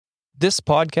This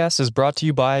podcast is brought to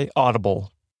you by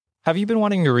Audible. Have you been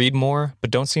wanting to read more,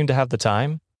 but don't seem to have the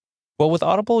time? Well, with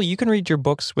Audible, you can read your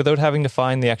books without having to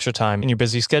find the extra time in your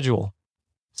busy schedule.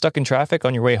 Stuck in traffic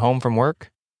on your way home from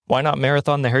work? Why not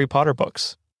marathon the Harry Potter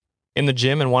books? In the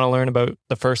gym and want to learn about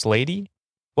the First Lady?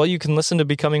 Well, you can listen to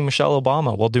Becoming Michelle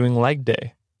Obama while doing leg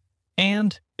day.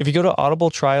 And if you go to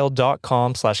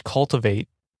audibletrial.com/cultivate,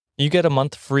 you get a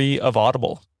month free of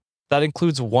Audible. That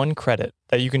includes 1 credit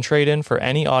that you can trade in for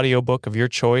any audiobook of your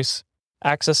choice,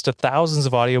 access to thousands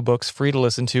of audiobooks free to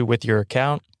listen to with your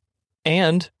account,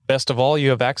 and best of all,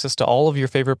 you have access to all of your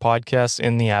favorite podcasts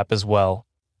in the app as well.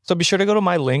 So be sure to go to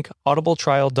my link,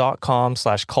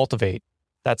 audibletrial.com/cultivate.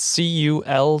 That's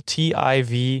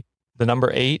CULTIV, the number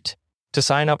 8, to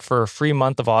sign up for a free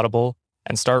month of Audible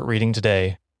and start reading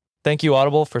today. Thank you,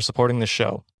 Audible, for supporting this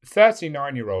show.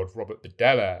 39-year-old Robert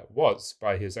Berdella was,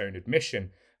 by his own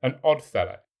admission, an odd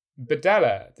fellow.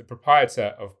 Berdella, the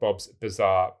proprietor of Bob's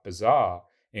Bizarre Bazaar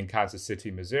in Kansas City,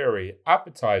 Missouri,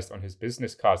 advertised on his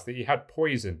business cards that he had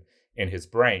poison in his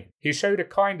brain. He showed a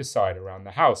kinder side around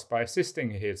the house by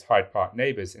assisting his Hyde Park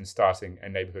neighbors in starting a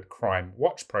neighborhood crime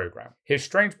watch program. His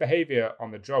strange behavior on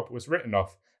the job was written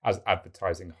off as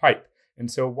advertising hype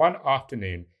until one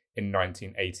afternoon in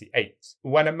 1988,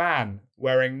 when a man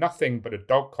wearing nothing but a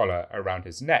dog collar around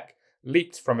his neck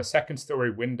leaped from a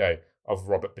second-story window of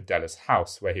Robert Berdella's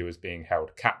house where he was being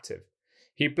held captive.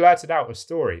 He blurted out a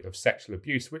story of sexual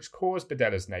abuse which caused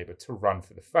Berdella's neighbor to run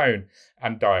for the phone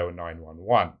and dial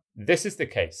 911. This is the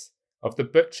case of the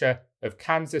butcher of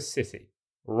Kansas City,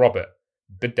 Robert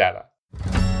Berdella.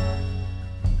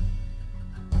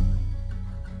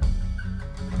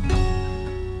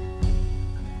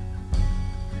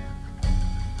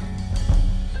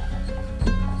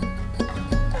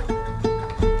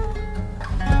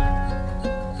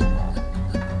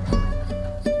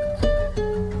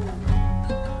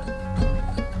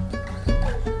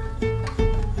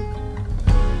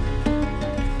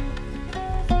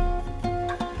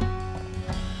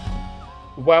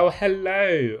 Well,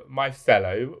 hello, my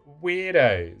fellow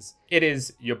weirdos. It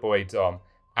is your boy Dom,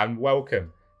 and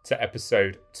welcome to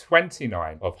episode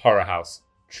 29 of Horror House,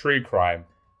 True Crime,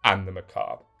 and the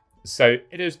Macabre. So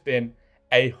it has been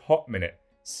a hot minute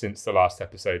since the last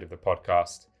episode of the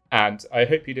podcast, and I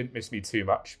hope you didn't miss me too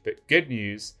much, but good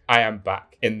news, I am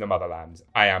back in the motherland.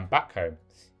 I am back home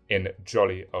in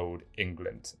jolly old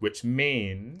England, which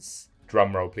means,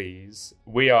 drumroll please,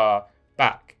 we are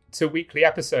back to weekly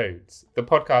episodes. The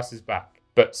podcast is back.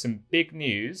 But some big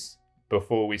news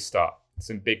before we start.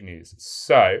 Some big news.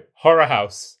 So, Horror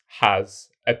House has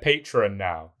a Patreon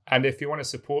now. And if you want to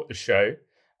support the show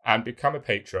and become a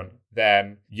patron,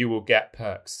 then you will get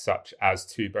perks such as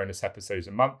 2 bonus episodes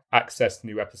a month, access to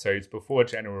new episodes before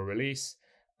general release,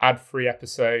 ad-free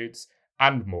episodes,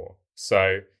 and more.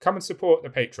 So come and support the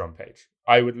Patreon page.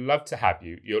 I would love to have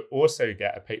you. You'll also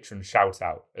get a patron shout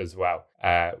out as well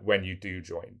when you do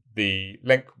join. The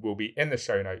link will be in the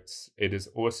show notes. It is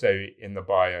also in the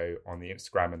bio on the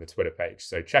Instagram and the Twitter page.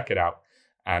 So check it out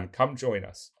and come join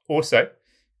us. Also,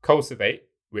 Cultivate,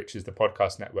 which is the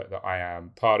podcast network that I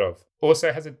am part of,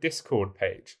 also has a Discord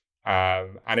page.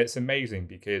 And it's amazing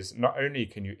because not only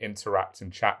can you interact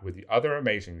and chat with the other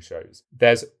amazing shows,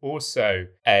 there's also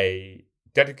a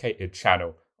dedicated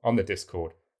channel on the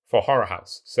Discord for Horror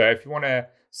House. So if you want to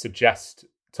suggest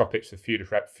topics for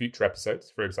future episodes,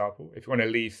 for example, if you want to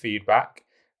leave feedback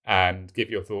and give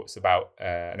your thoughts about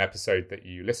an episode that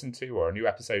you listen to or a new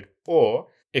episode, or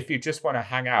if you just want to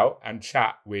hang out and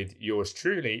chat with yours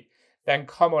truly, then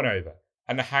come on over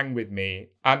and hang with me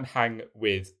and hang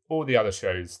with all the other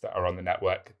shows that are on the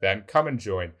network. Then come and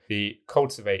join the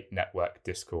Cultivate Network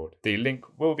Discord. The link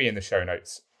will be in the show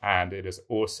notes, and it is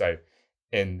also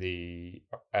in the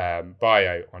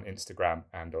bio on Instagram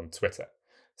and on Twitter.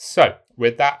 So,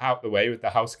 with that out the way, with the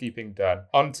housekeeping done,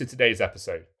 on to today's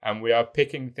episode. And we are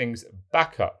picking things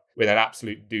back up with an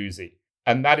absolute doozy.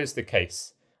 And that is the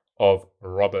case of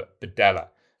Robert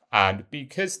Berdella. And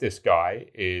because this guy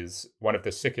is one of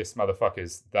the sickest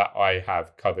motherfuckers that I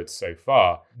have covered so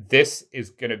far, this is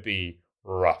going to be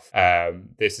rough.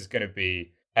 This is going to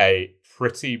be a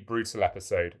pretty brutal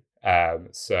episode.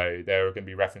 So there are going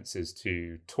to be references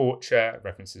to torture,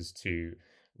 references to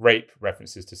rape,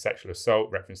 references to sexual assault,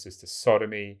 references to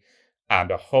sodomy, and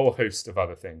a whole host of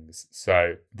other things.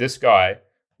 So this guy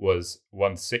was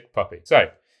one sick puppy.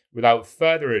 So without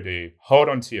further ado, hold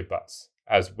on to your butts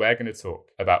as we're going to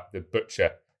talk about the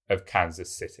butcher of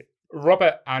Kansas City.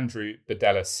 Robert Andrew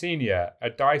Berdella Sr., a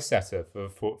die setter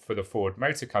for the Ford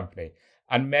Motor Company,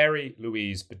 and Mary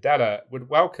Louise Berdella would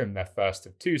welcome their first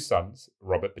of 2 sons,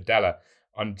 Robert Berdella,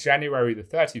 on January the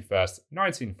 31st,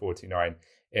 1949,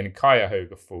 in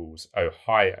Cuyahoga Falls,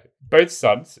 Ohio. Both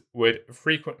sons would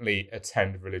frequently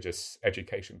attend religious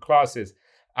education classes,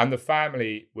 and the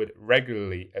family would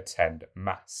regularly attend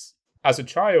Mass. As a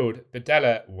child,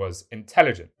 Berdella was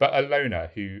intelligent, but a loner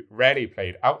who rarely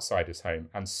played outside his home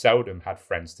and seldom had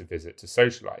friends to visit to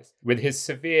socialize. With his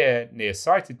severe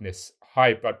nearsightedness,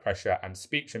 high blood pressure, and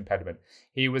speech impediment,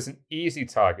 he was an easy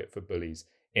target for bullies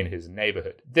in his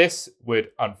neighborhood. This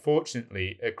would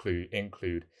unfortunately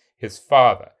include his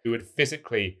father, who would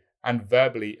physically and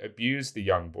verbally abuse the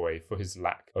young boy for his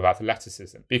lack of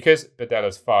athleticism. Because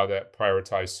Berdella's father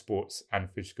prioritized sports and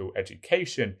physical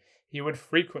education, he would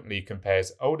frequently compare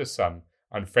his older son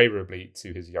unfavorably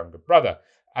to his younger brother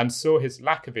and saw his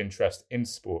lack of interest in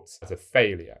sports as a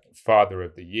failure. Father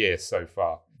of the year so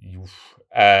far.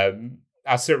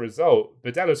 As a result,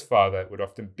 Berdella's father would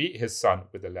often beat his son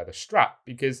with a leather strap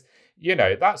because,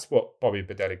 that's what Bobby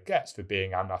Berdella gets for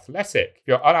being unathletic. If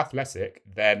you're unathletic,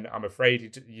 then I'm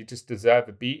afraid you just deserve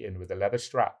a beating with a leather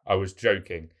strap. I was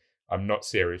joking. I'm not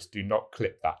serious. Do not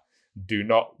clip that. Do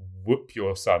not whoop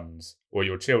your sons or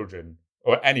your children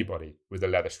or anybody with a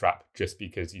leather strap just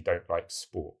because you don't like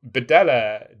sport.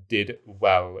 Berdella did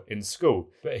well in school,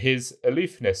 but his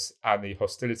aloofness and the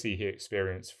hostility he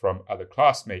experienced from other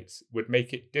classmates would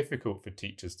make it difficult for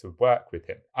teachers to work with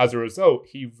him. As a result,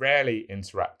 he rarely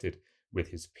interacted with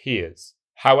his peers.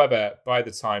 However, by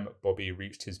the time Bobby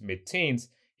reached his mid-teens,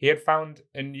 he had found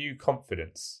a new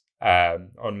confidence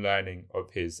on learning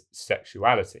of his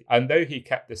sexuality. And though he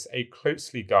kept this a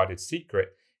closely guarded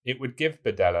secret, it would give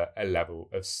Berdella a level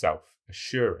of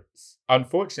self-assurance.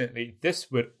 Unfortunately,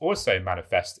 this would also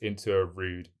manifest into a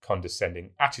rude,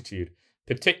 condescending attitude,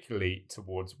 particularly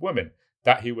towards women,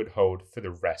 that he would hold for the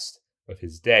rest of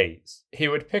his days. He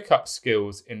would pick up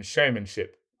skills in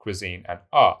showmanship, cuisine, and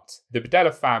art. The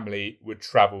Berdella family would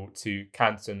travel to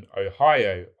Canton,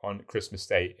 Ohio on Christmas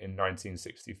Day in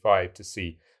 1965 to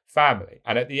see family.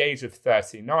 And at the age of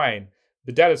 39,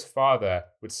 Berdella's father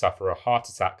would suffer a heart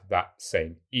attack that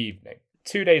same evening.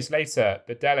 2 days later,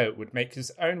 Berdella would make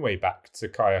his own way back to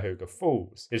Cuyahoga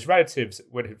Falls. His relatives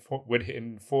would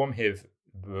inform him...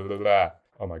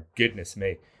 Oh my goodness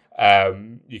me.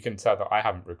 You can tell that I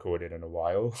haven't recorded in a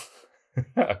while.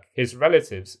 His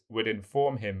relatives would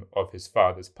inform him of his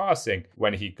father's passing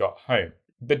when he got home.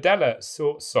 Berdella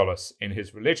sought solace in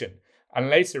his religion and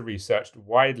later researched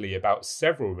widely about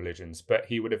several religions, but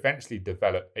he would eventually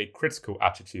develop a critical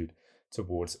attitude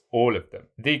towards all of them.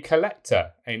 The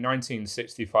Collector, a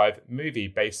 1965 movie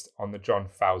based on the John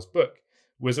Fowles book,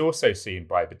 was also seen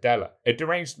by Berdella. A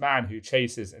deranged man who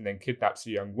chases and then kidnaps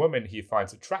a young woman he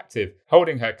finds attractive,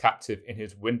 holding her captive in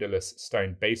his windowless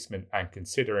stone basement and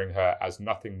considering her as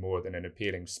nothing more than an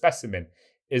appealing specimen,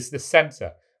 is the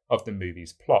center of the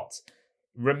movie's plot.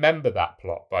 Remember that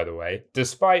plot, by the way.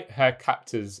 Despite her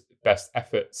captor's best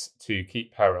efforts to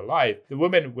keep her alive, the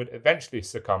woman would eventually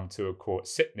succumb to a caught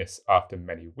sickness after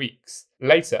many weeks.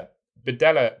 Later,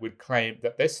 Berdella would claim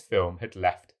that this film had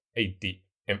left a deep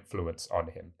influence on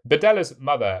him. Berdella's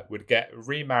mother would get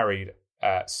remarried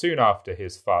soon after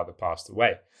his father passed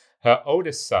away. Her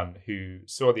oldest son, who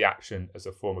saw the action as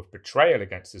a form of betrayal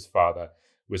against his father,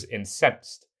 was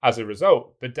incensed. As a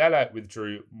result, Berdella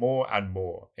withdrew more and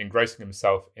more, engrossing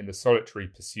himself in the solitary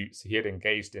pursuits he had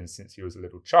engaged in since he was a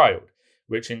little child,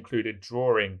 which included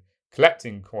drawing,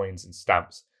 collecting coins and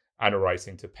stamps, and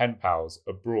writing to pen pals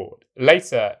abroad.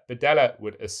 Later, Berdella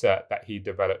would assert that he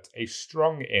developed a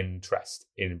strong interest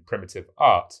in primitive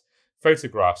art,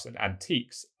 photographs, and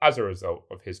antiques as a result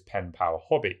of his pen pal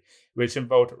hobby, which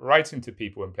involved writing to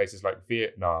people in places like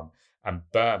Vietnam and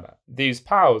Burma. These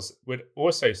pals would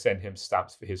also send him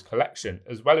stamps for his collection,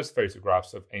 as well as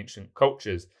photographs of ancient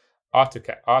cultures,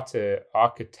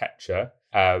 architecture,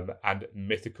 and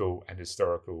mythical and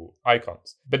historical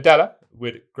icons. Berdella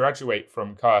would graduate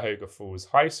from Cuyahoga Falls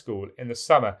High School in the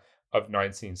summer of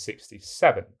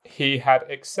 1967. He had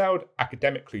excelled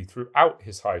academically throughout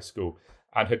his high school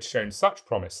and had shown such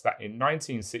promise that in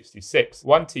 1966,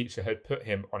 one teacher had put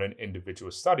him on an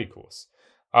individual study course.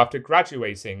 After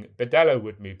graduating, Berdella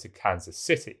would move to Kansas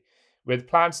City. With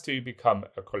plans to become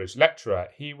a college lecturer,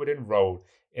 he would enroll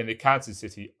in the Kansas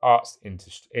City Arts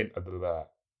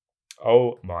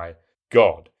Oh my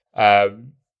God.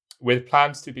 With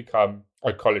plans to become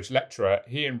a college lecturer,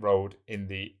 he enrolled in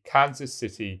the Kansas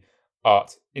City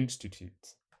Art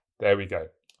Institute. There we go.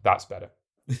 That's better.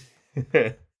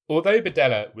 Although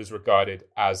Berdella was regarded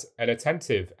as an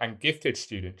attentive and gifted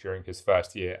student during his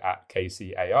first year at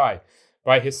KCAI,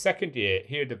 By his second year,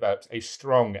 he had developed a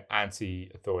strong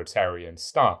anti-authoritarian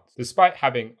stance. Despite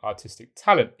having artistic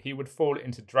talent, he would fall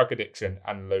into drug addiction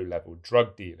and low-level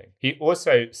drug dealing. He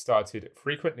also started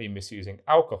frequently misusing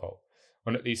alcohol.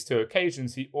 On at least 2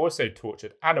 occasions, he also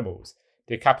tortured animals,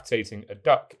 decapitating a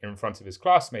duck in front of his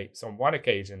classmates on one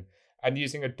occasion and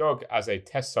using a dog as a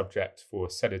test subject for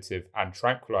sedative and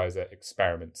tranquilizer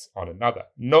experiments on another.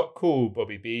 Not cool,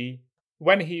 Bobby B.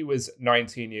 When he was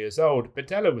 19 years old,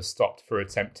 Berdella was stopped for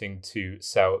attempting to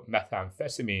sell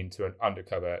methamphetamine to an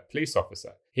undercover police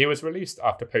officer. He was released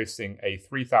after posting a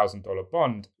 $3,000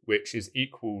 bond, which is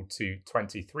equal to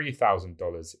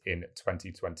 $23,000 in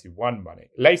 2021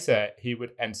 money. Later, he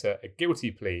would enter a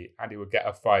guilty plea and he would get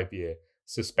a 5-year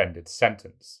suspended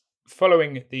sentence.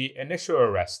 Following the initial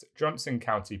arrest, Johnson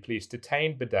County Police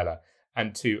detained Berdella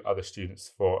and 2 other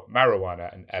students for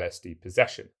marijuana and LSD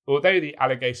possession. Although the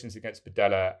allegations against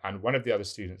Berdella and one of the other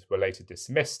students were later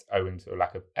dismissed owing to a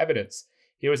lack of evidence,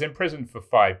 he was imprisoned for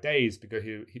 5 days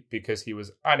because he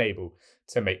was unable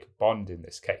to make bond in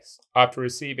this case. After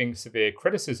receiving severe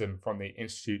criticism from the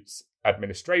Institute's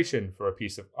administration for a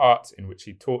piece of art in which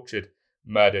he tortured,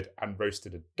 murdered, and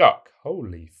roasted a duck,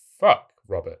 holy fuck,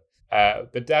 Robert,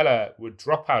 Berdella would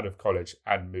drop out of college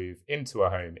and move into a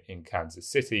home in Kansas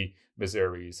City,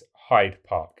 Missouri's Hyde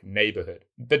Park neighborhood.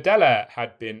 Berdella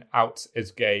had been out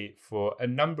as gay for a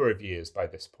number of years by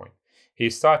this point. He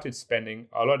started spending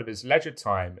a lot of his leisure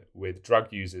time with drug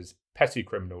users, petty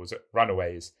criminals,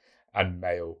 runaways, and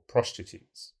male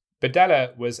prostitutes.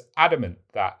 Berdella was adamant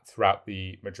that throughout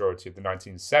the majority of the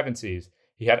 1970s,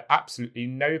 he had absolutely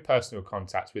no personal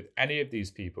contact with any of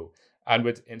these people and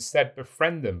would instead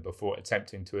befriend them before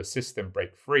attempting to assist them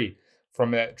break free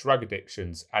from their drug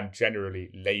addictions and generally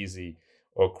lazy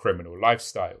or criminal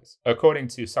lifestyles. According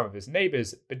to some of his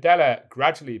neighbors, Berdella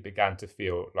gradually began to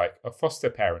feel like a foster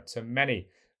parent to many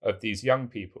of these young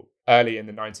people. Early in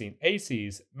the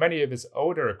 1980s, many of his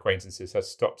older acquaintances had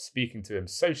stopped speaking to him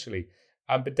socially,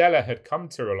 and Berdella had come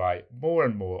to rely more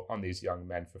and more on these young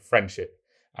men for friendship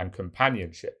and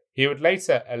companionship. He would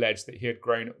later allege that he had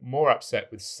grown more upset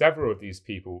with several of these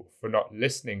people for not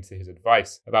listening to his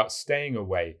advice about staying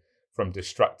away from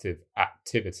destructive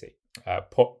activity.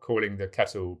 Pot calling the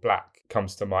kettle black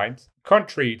comes to mind.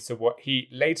 Contrary to what he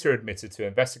later admitted to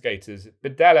investigators,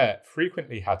 Berdella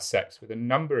frequently had sex with a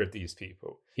number of these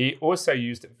people. He also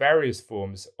used various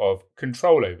forms of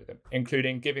control over them,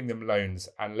 including giving them loans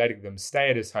and letting them stay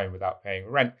at his home without paying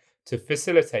rent to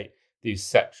facilitate these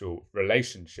sexual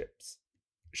relationships.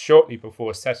 Shortly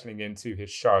before settling into his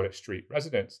Charlotte Street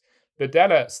residence,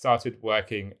 Berdella started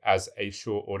working as a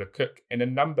short-order cook in a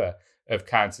number of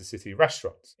Kansas City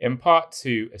restaurants, in part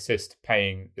to assist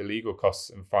paying the legal costs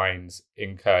and fines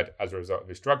incurred as a result of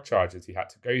his drug charges he had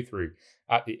to go through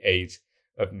at the age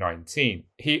of 19.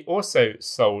 He also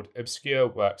sold obscure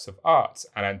works of art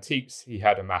and antiques he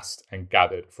had amassed and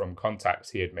gathered from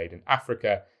contacts he had made in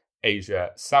Africa,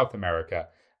 Asia, South America,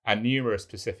 and numerous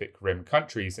Pacific Rim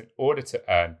countries in order to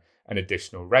earn an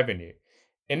additional revenue.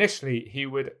 Initially, he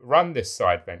would run this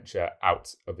side venture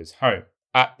out of his home.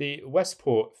 At the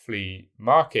Westport Flea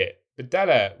Market,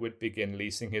 Berdella would begin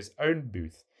leasing his own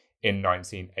booth in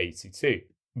 1982.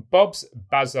 Bob's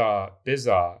Bazaar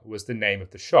Bizarre was the name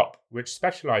of the shop, which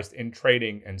specialized in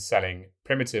trading and selling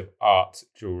primitive art,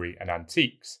 jewelry, and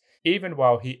antiques. Even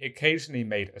while he occasionally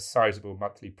made a sizable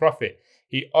monthly profit,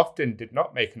 he often did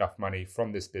not make enough money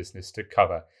from this business to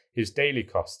cover his daily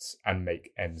costs and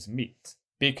make ends meet.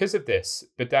 Because of this,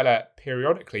 Berdella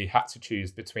periodically had to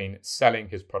choose between selling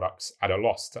his products at a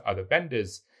loss to other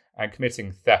vendors and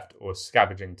committing theft or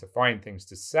scavenging to find things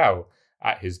to sell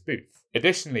at his booth.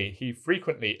 Additionally, he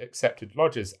frequently accepted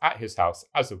lodgers at his house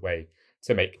as a way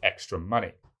to make extra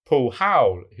money. Paul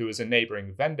Howell, who was a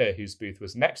neighboring vendor whose booth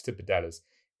was next to Berdella's,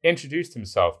 introduced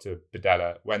himself to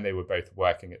Berdella when they were both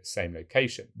working at the same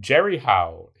location. Jerry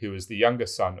Howell, who was the younger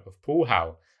son of Paul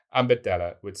Howell, and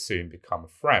Berdella would soon become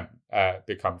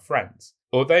friends.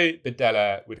 Although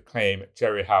Berdella would claim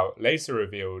Jerry Howell later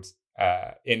revealed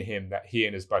in him that he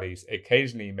and his buddies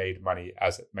occasionally made money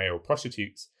as male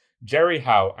prostitutes, Jerry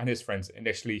Howell and his friends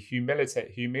initially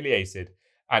humiliated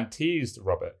and teased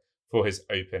Robert for his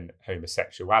open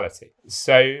homosexuality.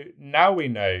 So now we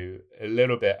know a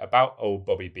little bit about old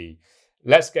Bobby B.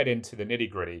 Let's get into the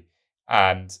nitty-gritty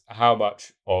and how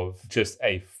much of just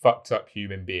a fucked up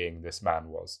human being this man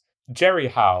was. Jerry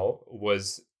Howell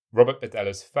was Robert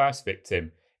Berdella's first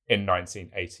victim in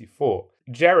 1984.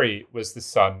 Jerry was the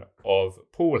son of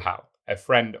Paul Howell, a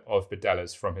friend of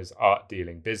Berdella's from his art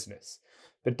dealing business.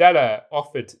 Berdella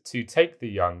offered to take the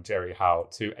young Jerry Howell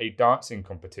to a dancing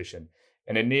competition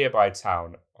in a nearby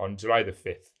town on July the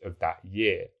 5th of that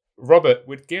year. Robert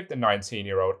would give the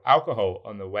 19-year-old alcohol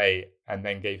on the way and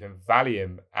then gave him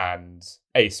Valium and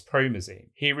acepromazine.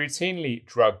 He routinely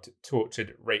drugged,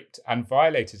 tortured, raped, and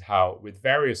violated Howell with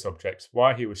various objects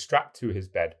while he was strapped to his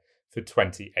bed for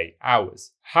 28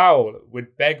 hours. Howell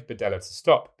would beg Berdella to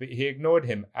stop, but he ignored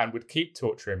him and would keep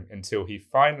torturing until he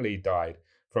finally died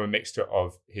from a mixture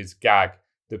of his gag,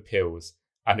 the pills,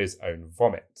 and his own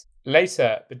vomit.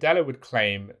 Later, Berdella would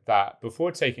claim that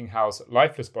before taking Howell's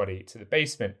lifeless body to the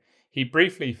basement, he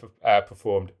briefly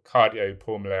performed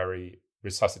cardiopulmonary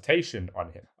resuscitation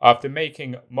on him. After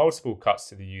making multiple cuts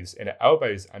to the youth's inner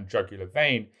elbows and jugular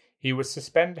vein, he would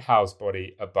suspend Howell's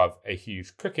body above a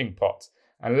huge cooking pot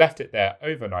and left it there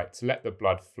overnight to let the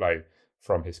blood flow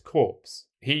from his corpse.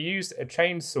 He used a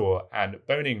chainsaw and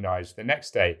boning knives the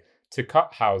next day to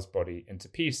cut Howell's body into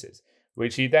pieces,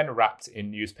 which he then wrapped in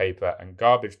newspaper and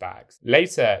garbage bags.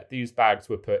 Later, these bags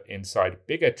were put inside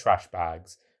bigger trash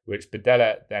bags, which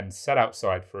Berdella then set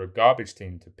outside for a garbage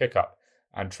team to pick up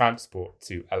and transport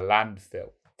to a landfill.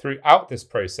 Throughout this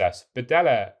process,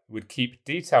 Berdella would keep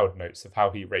detailed notes of how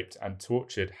he raped and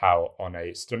tortured Howell on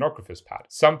a stenographer's pad,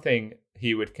 something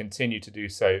he would continue to do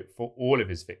so for all of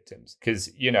his victims,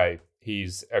 because,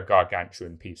 he's a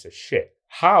gargantuan piece of shit.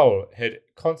 Howell had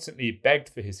constantly begged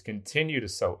for his continued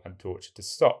assault and torture to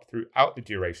stop throughout the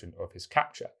duration of his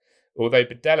capture, although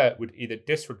Berdella would either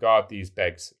disregard these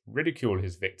begs, ridicule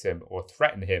his victim, or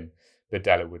threaten him.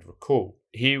 Berdella would recall.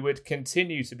 He would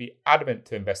continue to be adamant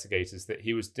to investigators that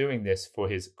he was doing this for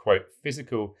his, quote,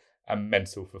 physical and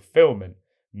mental fulfillment,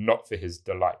 not for his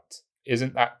delight.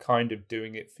 Isn't that kind of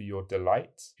doing it for your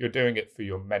delight? You're doing it for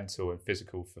your mental and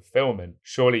physical fulfillment.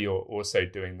 Surely you're also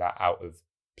doing that out of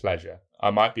pleasure.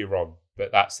 I might be wrong,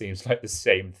 but that seems like the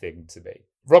same thing to me.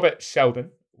 Robert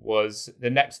Sheldon was the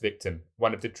next victim,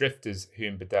 one of the drifters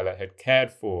whom Berdella had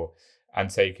cared for and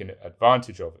taken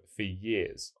advantage of for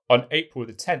years. On April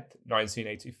the 10th,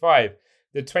 1985,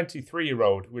 the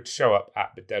 23-year-old would show up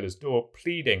at Berdella's door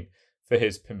pleading for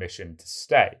his permission to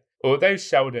stay. Although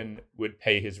Sheldon would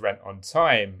pay his rent on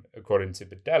time, according to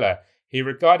Berdella, he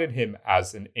regarded him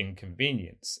as an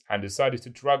inconvenience and decided to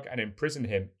drug and imprison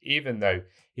him even though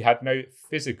he had no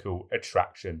physical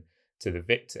attraction to the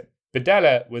victim.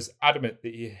 Berdella was adamant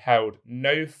that he held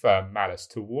no firm malice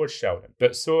towards Sheldon,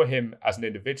 but saw him as an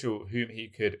individual whom he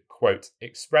could, quote,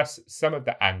 express some of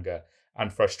the anger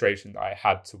and frustration that I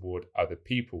had toward other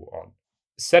people on.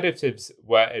 Sedatives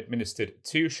were administered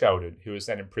to Sheldon, who was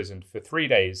then imprisoned for 3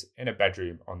 days in a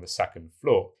bedroom on the second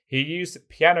floor. He used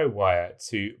piano wire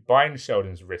to bind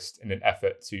Sheldon's wrist in an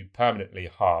effort to permanently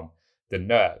harm the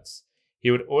nerves. He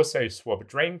would also swab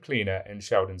drain cleaner in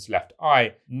Sheldon's left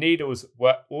eye. Needles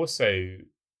were also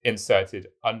inserted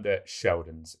under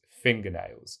Sheldon's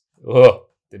fingernails. Ugh,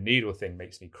 the needle thing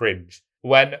makes me cringe.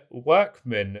 When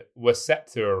workmen were set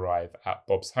to arrive at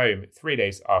Bob's home 3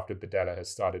 days after Berdella had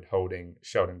started holding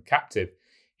Sheldon captive,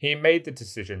 he made the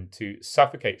decision to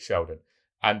suffocate Sheldon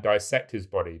and dissect his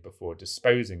body before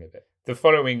disposing of it. The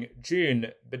following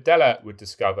June, Berdella would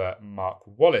discover Mark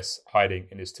Wallace hiding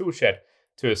in his toolshed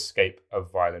to escape a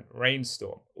violent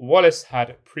rainstorm. Wallace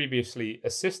had previously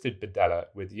assisted Berdella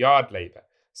with yard labour,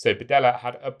 so Berdella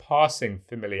had a passing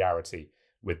familiarity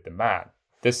with the man.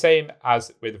 The same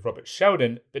as with Robert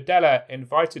Sheldon, Berdella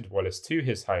invited Wallace to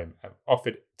his home and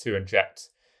offered to inject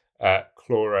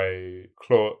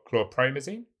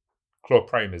chlorpromazine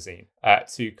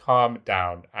to calm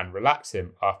down and relax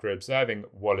him after observing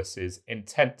Wallace's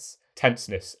intense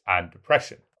tenseness and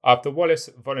depression. After Wallace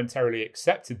voluntarily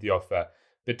accepted the offer,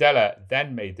 Berdella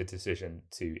then made the decision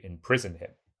to imprison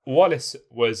him. Wallace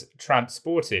was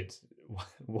transported.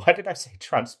 Why did I say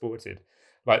transported?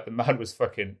 Like the man was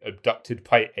fucking abducted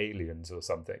by aliens or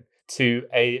something. To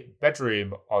a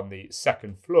bedroom on the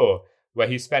second floor where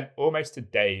he spent almost a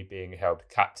day being held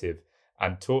captive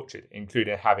and tortured,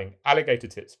 including having alligator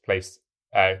clips placed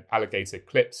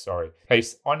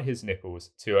on his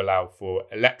nipples to allow for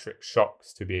electric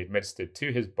shocks to be administered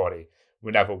to his body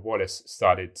whenever Wallace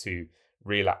started to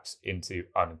relapse into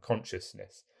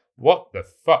unconsciousness. What the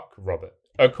fuck, Robert?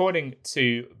 According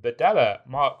to Berdella,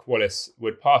 Mark Wallace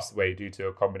would pass away due to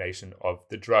a combination of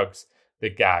the drugs, the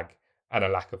gag, and a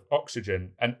lack of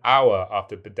oxygen an hour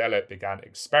after Berdella began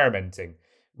experimenting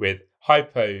with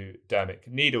hypodermic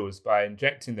needles by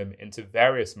injecting them into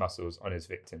various muscles on his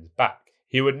victim's back.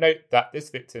 He would note that this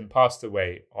victim passed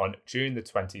away on June the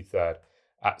 23rd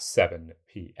at 7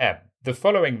 p.m. The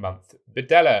following month,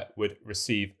 Berdella would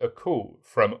receive a call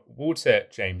from Walter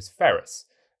James Ferris,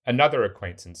 another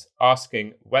acquaintance,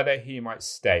 asking whether he might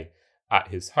stay at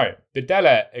his home.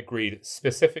 Berdella agreed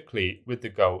specifically with the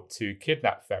goal to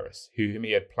kidnap Ferris, whom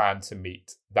he had planned to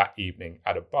meet that evening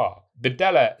at a bar.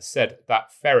 Berdella said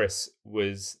that Ferris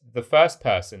was the first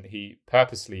person he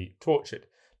purposely tortured,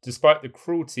 despite the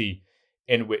cruelty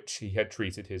in which he had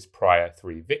treated his prior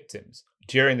 3 victims.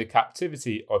 During the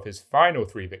captivity of his final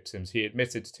 3 victims, he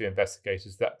admitted to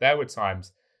investigators that there were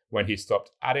times when he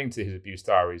stopped adding to his abuse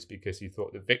diaries because he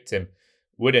thought the victim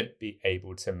wouldn't be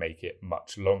able to make it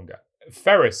much longer.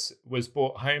 Ferris was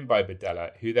brought home by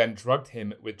Berdella, who then drugged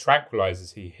him with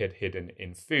tranquilizers he had hidden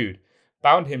in food,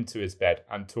 bound him to his bed,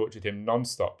 and tortured him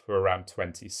non-stop for around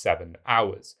 27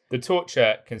 hours. The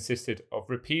torture consisted of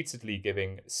repeatedly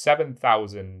giving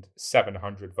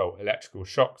 7,700-volt electrical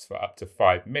shocks for up to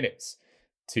 5 minutes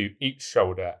to each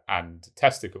shoulder and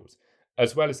testicles,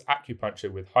 as well as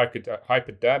acupuncture with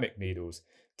hypodermic needles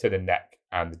to the neck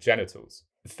and the genitals.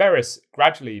 Ferris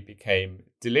gradually became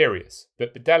delirious,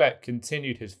 but Berdella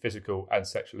continued his physical and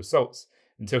sexual assaults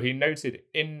until he noted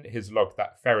in his log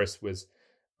that Ferris was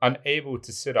unable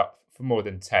to sit up for more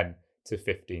than 10 to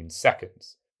 15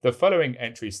 seconds. The following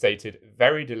entry stated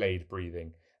very delayed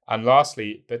breathing, and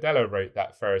lastly, Berdella wrote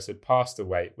that Ferris had passed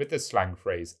away with the slang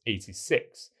phrase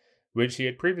 86, which he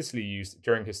had previously used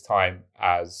during his time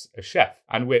as a chef,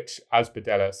 and which, as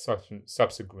Berdella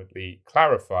subsequently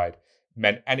clarified,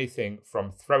 meant anything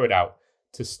from throw it out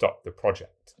to stop the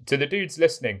project. To the dudes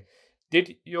listening,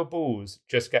 did your balls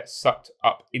just get sucked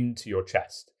up into your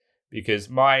chest? Because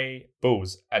my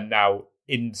balls are now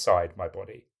inside my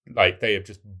body. Like, they have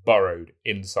just burrowed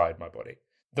inside my body.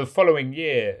 The following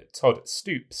year, Todd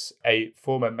Stoops, a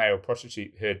former male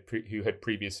prostitute who had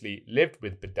previously lived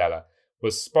with Berdella,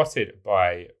 was spotted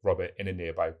by Robert in a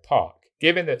nearby park.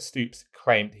 Given that Stoops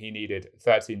claimed he needed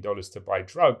 $13 to buy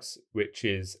drugs, which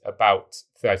is about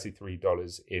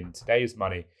 $33 in today's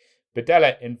money,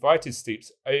 Berdella invited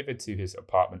Stoops over to his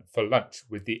apartment for lunch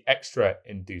with the extra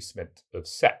inducement of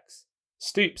sex.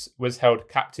 Stoops was held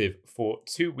captive for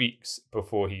 2 weeks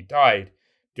before he died,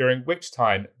 during which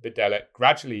time Berdella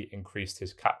gradually increased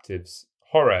his captive's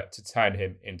horror to turn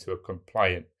him into a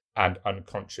compliant and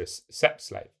unconscious sex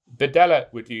slave.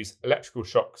 Berdella would use electrical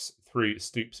shocks through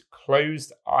Stoops'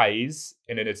 closed eyes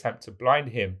in an attempt to blind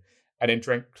him and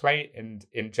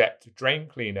inject drain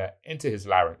cleaner into his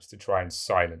larynx to try and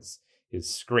silence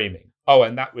his screaming. Oh,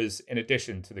 and that was in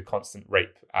addition to the constant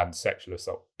rape and sexual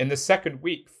assault. In the second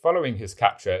week following his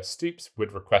capture, Stoops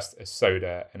would request a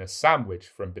soda and a sandwich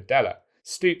from Berdella.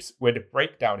 Stoops would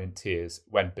break down in tears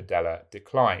when Berdella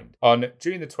declined. On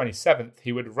June the 27th,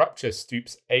 he would rupture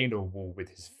Stoops' anal wall with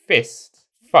his fist.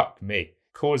 Fuck me.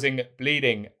 Causing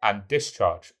bleeding and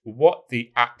discharge. What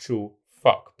the actual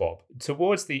fuck, Bob?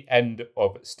 Towards the end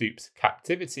of Stoops'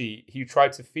 captivity, he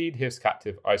tried to feed his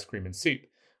captive ice cream and soup,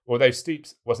 although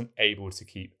Stoops wasn't able to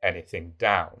keep anything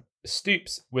down.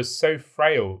 Stoops was so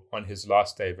frail on his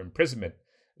last day of imprisonment.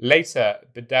 Later,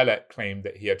 Berdella claimed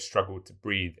that he had struggled to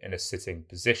breathe in a sitting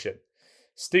position.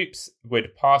 Stoops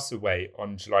would pass away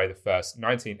on July the 1st,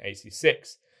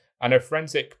 1986, and a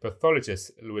forensic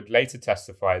pathologist would later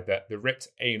testify that the ripped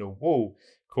anal wall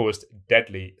caused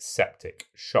deadly septic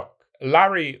shock.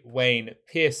 Larry Wayne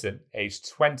Pearson, aged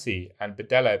 20, and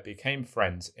Berdella became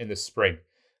friends in the spring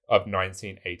of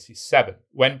 1987.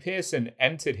 When Pearson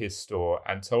entered his store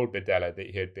and told Berdella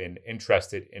that he had been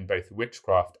interested in both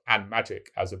witchcraft and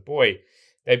magic as a boy,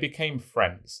 they became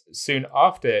friends. Soon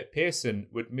after, Pearson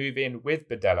would move in with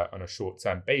Berdella on a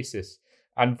short-term basis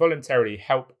and voluntarily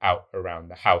help out around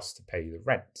the house to pay the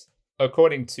rent.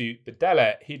 According to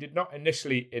Berdella, he did not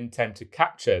initially intend to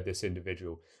capture this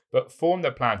individual, but formed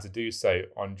the plan to do so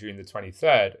on June the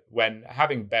 23rd, when,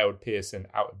 having bailed Pearson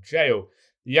out of jail,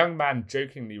 the young man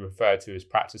jokingly referred to his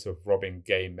practice of robbing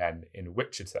gay men in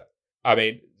Wichita. I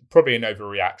mean, probably an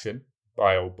overreaction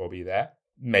by old Bobby there.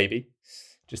 Maybe.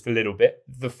 Just a little bit.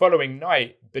 The following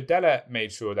night, Berdella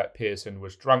made sure that Pearson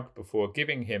was drunk before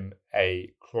giving him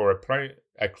a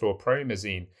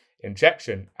chlorpromazine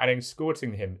injection and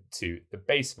escorting him to the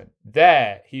basement.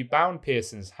 There, he bound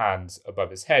Pearson's hands above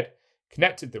his head,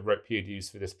 connected the rope he had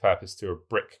used for this purpose to a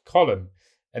brick column,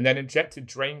 and then injected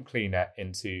drain cleaner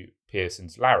into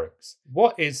Pearson's larynx.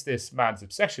 What is this man's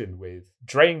obsession with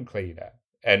drain cleaner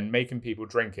and making people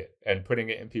drink it and putting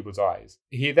it in people's eyes?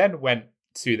 He then went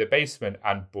to the basement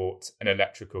and bought an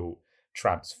electrical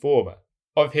transformer.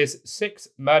 Of his 6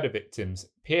 murder victims,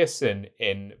 Pearson,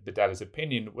 in Berdella's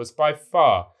opinion, was by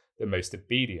far the most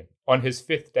obedient. On his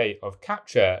 5th day of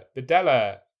capture,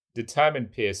 Berdella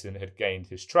determined Pearson had gained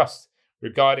his trust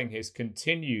regarding his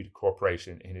continued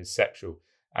cooperation in his sexual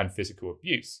and physical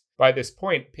abuse. By this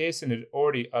point, Pearson had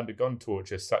already undergone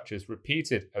torture such as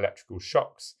repeated electrical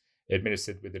shocks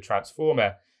administered with the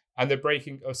transformer, and the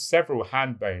breaking of several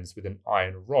hand bones with an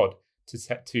iron rod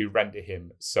to render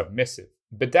him submissive.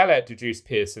 Berdella deduced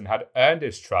Pearson had earned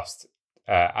his trust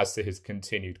as to his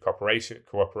continued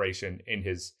cooperation in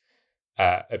his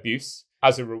abuse.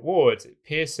 As a reward,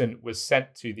 Pearson was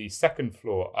sent to the second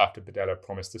floor after Berdella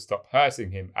promised to stop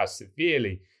hurting him as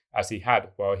severely as he had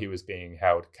while he was being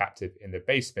held captive in the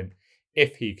basement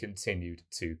if he continued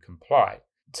to comply.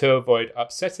 To avoid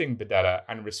upsetting Berdella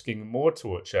and risking more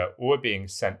torture or being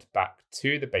sent back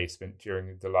to the basement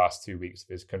during the last 2 weeks of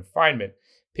his confinement,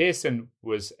 Pearson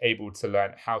was able to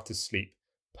learn how to sleep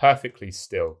perfectly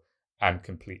still and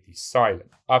completely silent.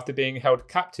 After being held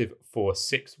captive for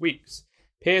 6 weeks,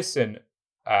 Pearson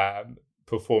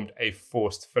performed a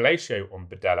forced fellatio on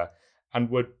Berdella and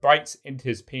would bite into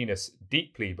his penis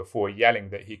deeply before yelling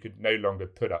that he could no longer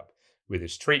put up with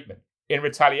his treatment. In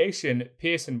retaliation,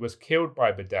 Pearson was killed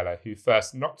by Berdella, who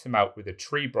first knocked him out with a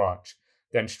tree branch,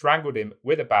 then strangled him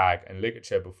with a bag and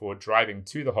ligature before driving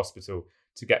to the hospital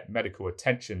to get medical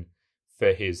attention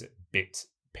for his bit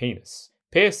penis.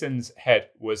 Pearson's head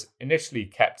was initially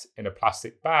kept in a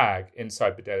plastic bag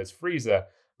inside Berdella's freezer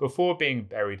before being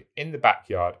buried in the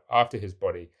backyard after his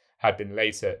body had been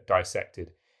later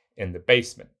dissected in the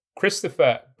basement.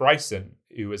 Christopher Bryson,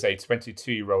 who was a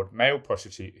 22-year-old male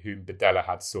prostitute whom Berdella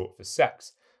had sought for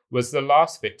sex, was the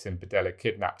last victim Berdella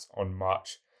kidnapped on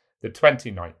March the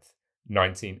 29th,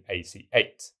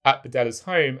 1988. At Berdella's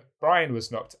home, Brian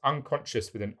was knocked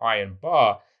unconscious with an iron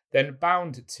bar, then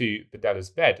bound to Berdella's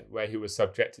bed, where he was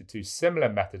subjected to similar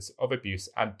methods of abuse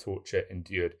and torture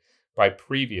endured by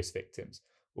previous victims.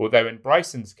 Although in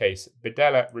Bryson's case,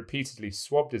 Berdella repeatedly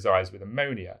swabbed his eyes with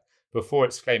ammonia before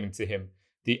exclaiming to him,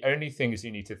 "The only things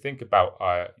you need to think about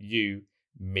are you,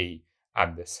 me,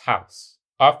 and this house."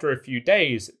 After a few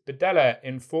days, Berdella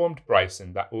informed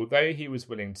Bryson that although he was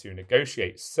willing to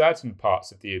negotiate certain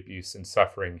parts of the abuse and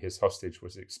suffering his hostage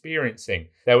was experiencing,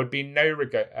 there would be no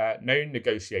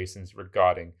negotiations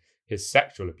regarding his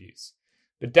sexual abuse.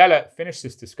 Berdella finished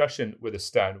this discussion with a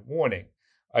stern warning.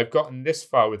 "I've gotten this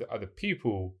far with other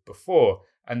people before,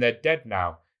 and they're dead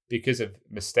now because of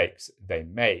mistakes they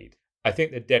made. I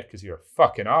think they're dead because you're a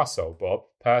fucking arsehole, Bob,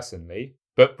 personally."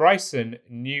 But Bryson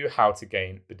knew how to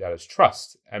gain Berdella's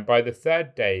trust, and by the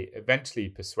third day, eventually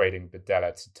persuading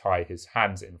Berdella to tie his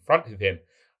hands in front of him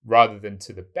rather than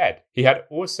to the bed. He had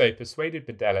also persuaded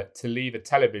Berdella to leave a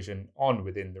television on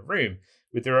within the room,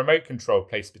 with the remote control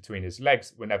placed between his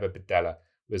legs whenever Berdella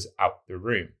was out the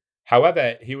room.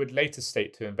 However, he would later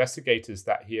state to investigators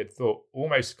that he had thought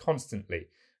almost constantly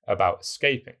about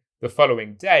escaping. The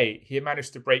following day, he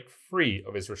managed to break free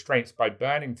of his restraints by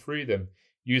burning through them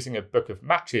using a book of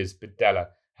matches Berdella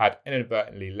had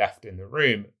inadvertently left in the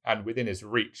room and within his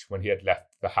reach when he had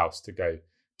left the house to go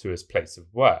to his place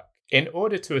of work. In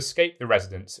order to escape the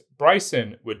residence,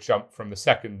 Bryson would jump from the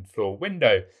second floor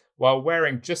window while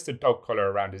wearing just a dog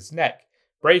collar around his neck,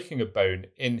 breaking a bone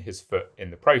in his foot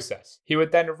in the process. He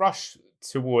would then rush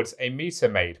towards a meter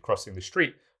maid crossing the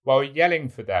street while yelling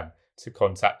for them to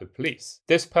contact the police.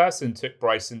 This person took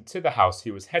Bryson to the house he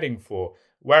was heading for,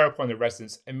 whereupon the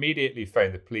residents immediately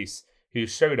phoned the police, who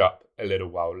showed up a little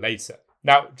while later.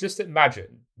 Now, just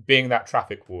imagine being that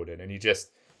traffic warden and you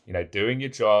just, doing your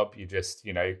job, you're just,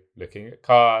 looking at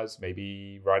cars,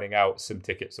 maybe writing out some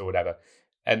tickets or whatever.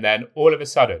 And then all of a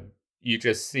sudden, you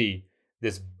just see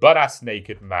this butt-ass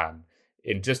naked man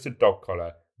in just a dog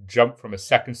collar jump from a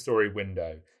second-story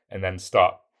window and then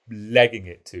start legging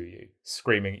it to you,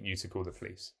 screaming at you to call the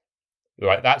police.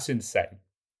 Like, that's insane.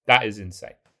 That is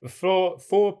insane.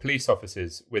 Four police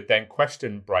officers would then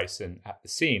question Bryson at the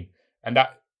scene, and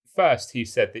at first he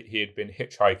said that he had been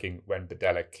hitchhiking when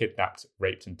Berdella kidnapped,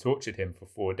 raped and tortured him for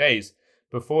 4 days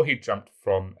before he jumped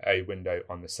from a window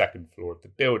on the second floor of the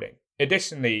building.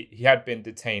 Additionally, he had been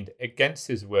detained against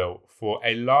his will for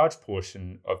a large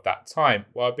portion of that time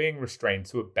while being restrained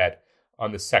to a bed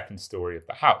on the second story of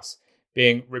the house,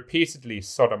 being repeatedly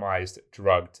sodomized,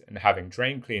 drugged, and having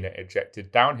drain cleaner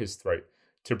ejected down his throat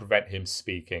to prevent him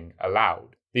speaking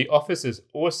aloud. The officers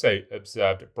also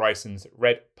observed Bryson's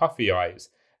red puffy eyes,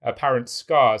 apparent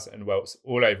scars and welts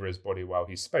all over his body while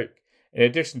he spoke, in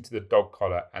addition to the dog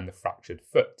collar and the fractured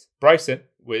foot. Bryson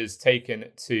was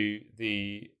taken to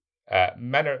the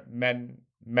Menorah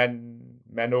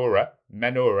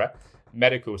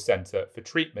Medical Center for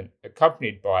treatment,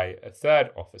 accompanied by a third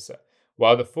officer,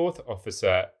 while the fourth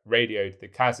officer radioed the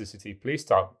Kansas City Police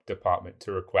Department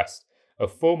to request a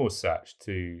formal search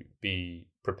to be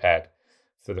prepared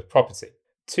for the property.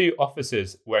 2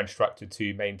 officers were instructed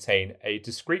to maintain a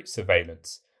discreet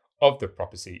surveillance of the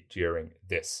property during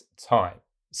this time.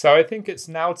 So I think it's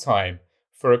now time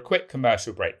for a quick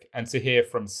commercial break and to hear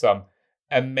from some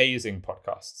amazing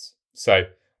podcasts. So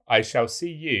I shall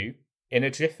see you in a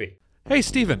jiffy. Hey,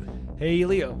 Steven. Hey,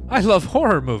 Leo. I love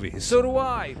horror movies. So do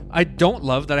I. I don't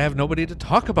love that I have nobody to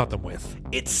talk about them with.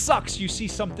 It sucks. You see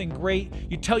something great,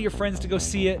 you tell your friends to go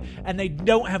see it, and they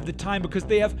don't have the time because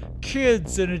they have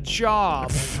kids and a job.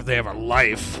 They have a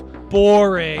life.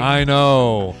 Boring. I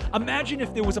know. Imagine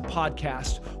if there was a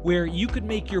podcast where you could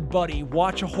make your buddy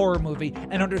watch a horror movie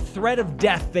and under threat of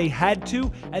death they had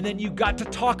to, and then you got to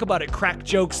talk about it, crack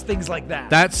jokes, things like that.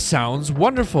 That sounds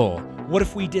wonderful. What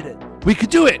if we did it? We could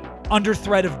do it. Under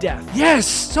threat of death. Yes,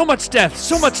 so much death,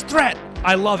 so much threat.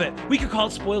 I love it. We could call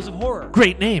it Spoils of Horror.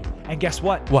 Great name. And guess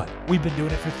what? What? We've been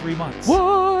doing it for 3 months.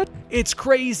 What? It's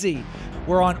crazy.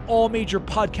 We're on all major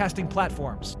podcasting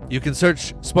platforms. You can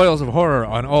search Spoils of Horror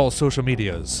on all social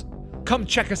medias. Come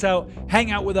check us out,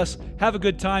 hang out with us, have a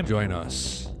good time. Join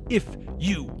us. If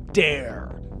you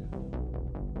dare.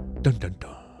 Dun dun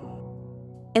dun.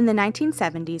 In the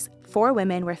 1970s, 4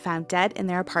 women were found dead in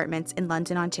their apartments in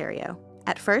London, Ontario.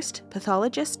 At first,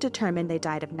 pathologists determined they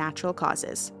died of natural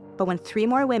causes. But when 3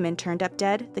 more women turned up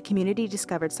dead, the community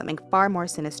discovered something far more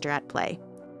sinister at play.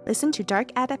 Listen to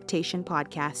Dark Adaptation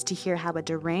podcast to hear how a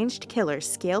deranged killer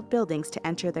scaled buildings to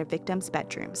enter their victims'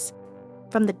 bedrooms.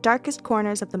 From the darkest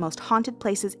corners of the most haunted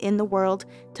places in the world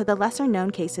to the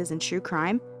lesser-known cases in true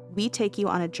crime, we take you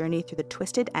on a journey through the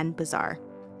twisted and bizarre.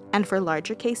 And for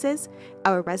larger cases,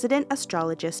 our resident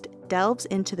astrologist delves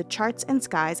into the charts and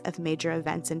skies of major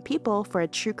events and people for a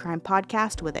true crime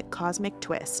podcast with a cosmic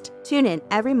twist. Tune in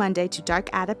every Monday to Dark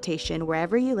Adaptation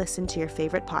wherever you listen to your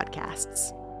favorite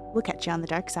podcasts. We'll catch you on the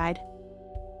dark side.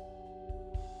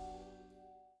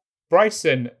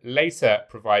 Bryson later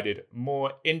provided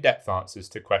more in-depth answers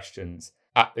to questions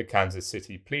at the Kansas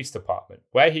City Police Department,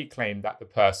 where he claimed that the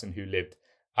person who lived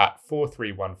at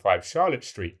 4315 Charlotte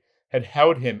Street had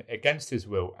held him against his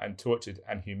will and tortured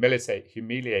and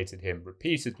humiliated him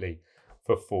repeatedly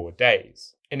for 4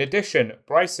 days. In addition,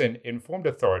 Bryson informed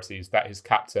authorities that his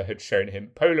captor had shown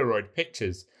him Polaroid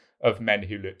pictures of men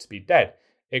who looked to be dead,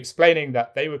 explaining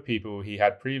that they were people he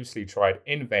had previously tried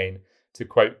in vain to,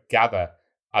 quote, gather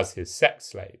as his sex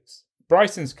slaves.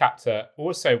 Bryson's captor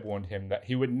also warned him that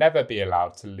he would never be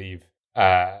allowed to leave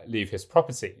his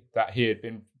property, that he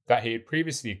had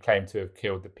previously claimed to have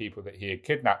killed the people that he had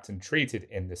kidnapped and treated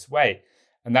in this way,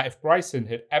 and that if Bryson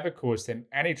had ever caused him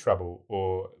any trouble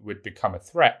or would become a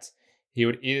threat, he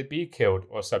would either be killed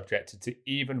or subjected to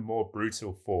even more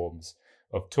brutal forms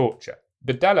of torture.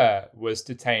 Berdella was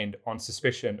detained on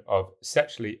suspicion of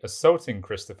sexually assaulting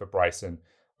Christopher Bryson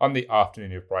on the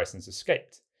afternoon of Bryson's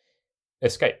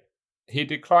escape. He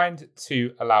declined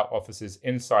to allow officers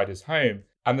inside his home,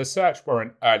 and the search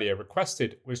warrant earlier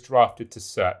requested was drafted to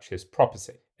search his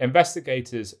property.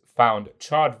 Investigators found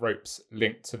charred ropes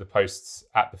linked to the posts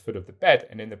at the foot of the bed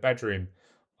and in the bedroom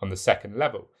on the second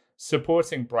level,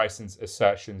 supporting Bryson's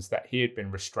assertions that he had been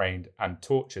restrained and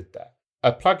tortured there.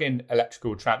 A plug-in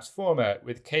electrical transformer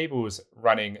with cables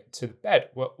running to the bed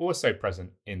were also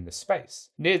present in the space.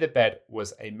 Near the bed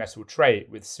was a metal tray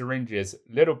with syringes,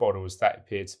 little bottles that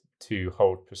appeared to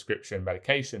hold prescription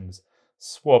medications,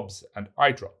 swabs and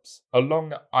eye drops. A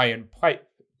long iron pipe,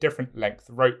 different length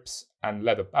ropes and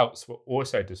leather belts were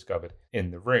also discovered in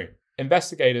the room.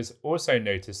 Investigators also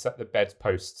noticed that the bed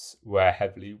posts were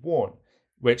heavily worn,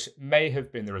 which may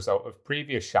have been the result of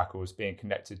previous shackles being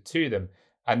connected to them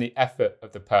and the effort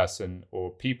of the person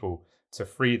or people to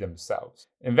free themselves.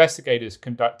 Investigators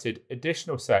conducted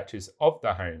additional searches of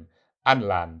the home and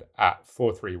land at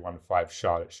 4315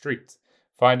 Charlotte Street,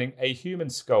 finding a human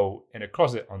skull in a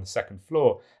closet on the second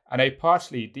floor and a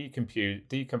partially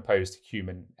decomposed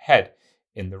human head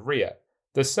in the rear.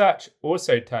 The search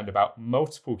also turned about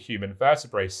multiple human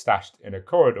vertebrae stashed in a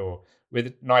corridor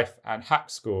with knife and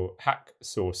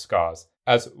hacksaw scars,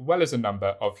 as well as a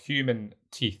number of human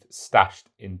teeth stashed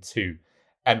in 2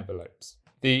 envelopes.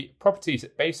 The property's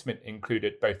basement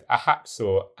included both a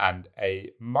hacksaw and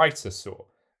a miter saw,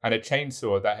 and a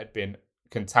chainsaw that had been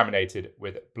contaminated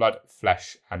with blood,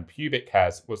 flesh, and pubic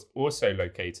hairs was also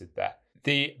located there.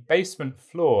 The basement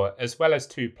floor, as well as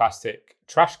 2 plastic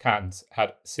trash cans,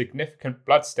 had significant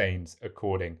bloodstains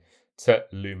according to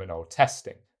luminol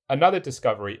testing. Another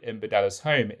discovery in Berdella's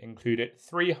home included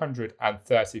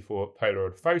 334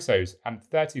 Polaroid photos and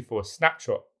 34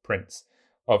 snapshot prints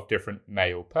of different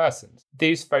male persons.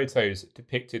 These photos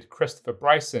depicted Christopher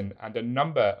Bryson and a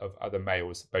number of other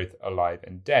males, both alive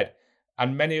and dead,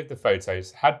 and many of the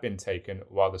photos had been taken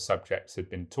while the subjects had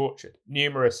been tortured.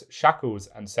 Numerous shackles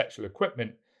and sexual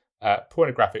equipment,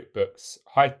 pornographic books,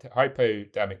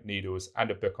 hypodermic needles,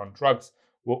 and a book on drugs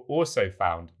were also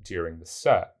found during the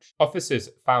search. Officers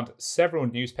found several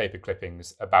newspaper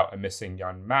clippings about a missing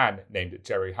young man named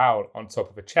Jerry Howell on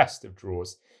top of a chest of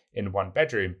drawers in one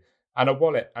bedroom, and a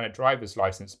wallet and a driver's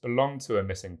license belonged to a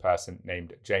missing person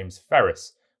named James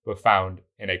Ferris were found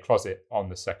in a closet on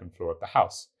the second floor of the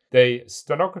house. The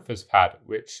stenographer's pad,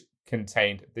 which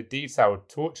contained the detailed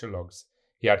torture logs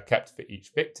he had kept for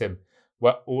each victim,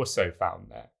 were also found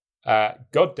there.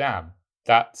 Goddamn,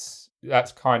 that's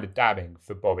kind of damning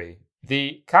for Bobby.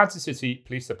 The Kansas City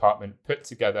Police Department put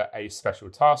together a special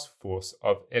task force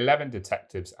of 11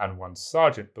 detectives and one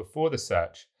sergeant before the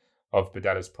search of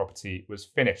Berdella's property was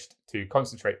finished to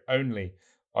concentrate only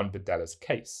on Berdella's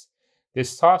case.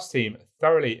 This task team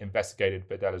thoroughly investigated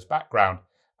Berdella's background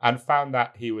and found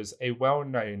that he was well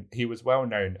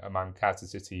known among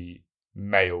Kansas City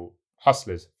male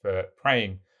hustlers for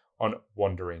preying on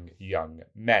wandering young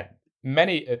men.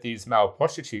 Many of these male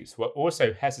prostitutes were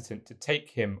also hesitant to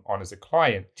take him on as a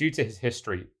client due to his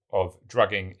history of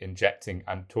drugging, injecting,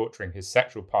 and torturing his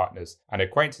sexual partners and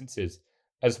acquaintances,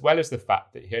 as well as the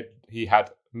fact that he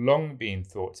had long been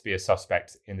thought to be a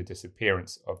suspect in the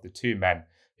disappearance of the two men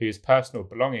whose personal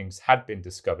belongings had been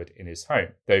discovered in his home,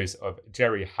 those of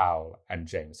Jerry Howell and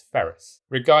James Ferris.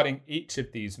 Regarding each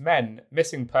of these men,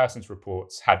 missing persons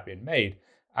reports had been made,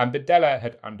 and Berdella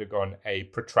had undergone a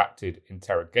protracted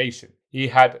interrogation. He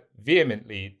had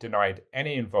vehemently denied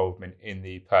any involvement in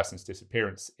the person's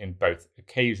disappearance in both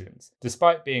occasions.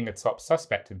 Despite being a top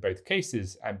suspect in both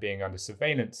cases and being under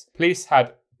surveillance, police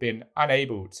had been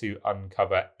unable to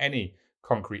uncover any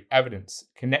concrete evidence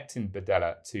connecting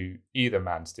Berdella to either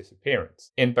man's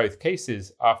disappearance. In both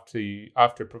cases,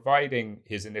 after providing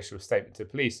his initial statement to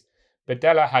police,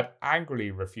 Berdella had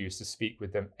angrily refused to speak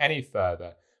with them any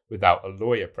further without a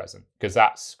lawyer present, because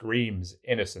that screams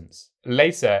innocence.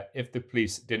 Later, if the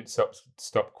police didn't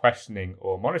stop questioning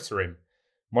or monitoring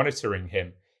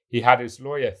him, he had his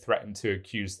lawyer threaten to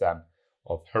accuse them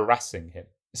of harassing him.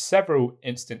 Several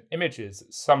instant images,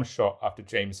 some shot after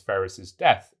James Ferris's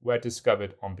death, were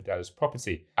discovered on Berdella's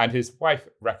property, and his wife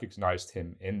recognized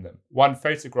him in them. One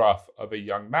photograph of a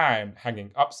young man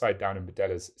hanging upside down in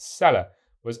Berdella's cellar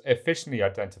was officially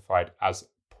identified as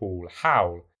Paul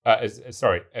Howell,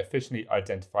 officially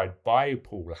identified by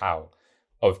Paul Howell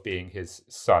of being his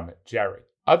son Jerry.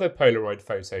 Other Polaroid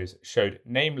photos showed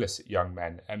nameless young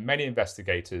men, and many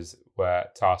investigators were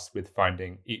tasked with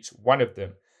finding each one of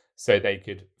them so they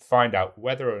could find out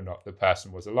whether or not the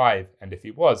person was alive, and if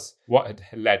he was, what had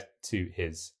led to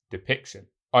his depiction.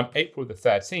 On April the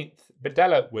 13th,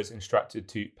 Berdella was instructed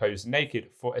to pose naked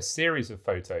for a series of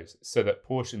photos so that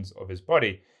portions of his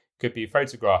body could be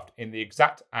photographed in the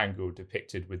exact angle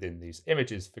depicted within these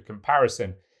images for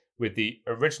comparison with the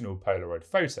original Polaroid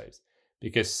photos,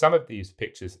 because some of these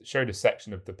pictures showed a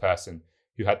section of the person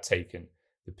who had taken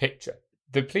the picture.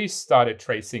 The police started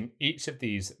tracing each of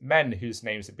these men whose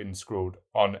names had been scrawled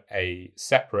on a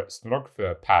separate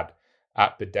stenographer pad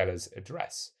at Berdella's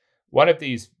address. One of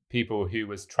these people who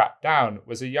was tracked down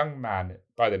was a young man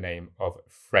by the name of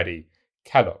Freddie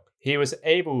Kellogg. He was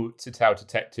able to tell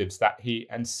detectives that he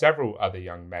and several other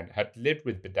young men had lived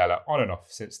with Berdella on and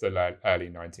off since the early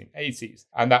 1980s,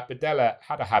 and that Berdella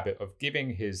had a habit of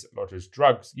giving his lodgers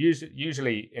drugs,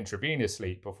 usually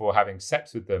intravenously, before having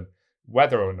sex with them,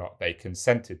 whether or not they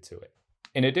consented to it.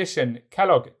 In addition,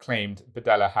 Kellogg claimed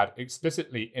Berdella had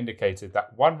explicitly indicated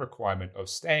that one requirement of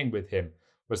staying with him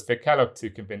was for Kellogg to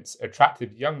convince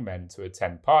attractive young men to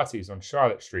attend parties on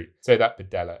Charlotte Street so that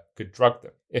Berdella could drug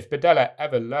them. If Berdella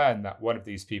ever learned that one of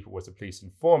these people was a police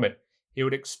informant, he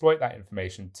would exploit that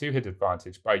information to his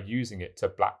advantage by using it to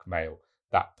blackmail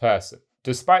that person.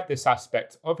 Despite this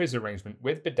aspect of his arrangement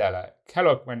with Berdella,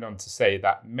 Kellogg went on to say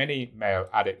that many male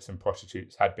addicts and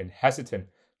prostitutes had been hesitant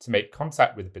to make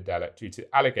contact with Berdella due to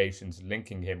allegations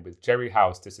linking him with Jerry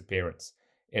Howell's disappearance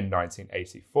in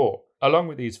 1984. Along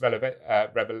with these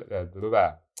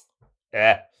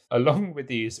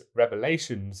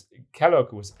revelations,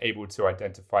 Kellogg was able to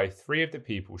identify 3 of the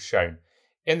people shown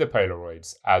in the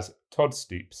Polaroids as Todd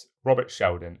Stoops, Robert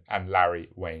Sheldon, and Larry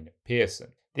Wayne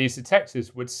Pearson. These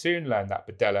detectives would soon learn that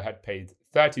Berdella had paid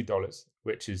 $30,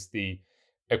 which is the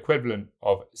equivalent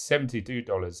of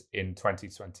 $72 in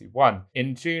 2021,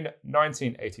 in June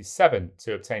 1987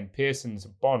 to obtain Pearson's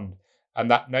bond,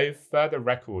 and that no further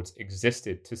records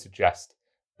existed to suggest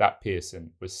that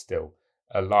Pearson was still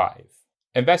alive.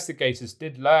 Investigators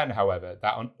did learn, however,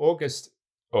 that in August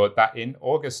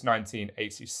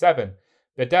 1987,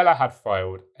 Berdella had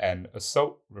filed an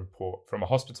assault report from a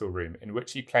hospital room in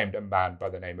which he claimed a man by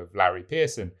the name of Larry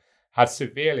Pearson had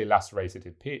severely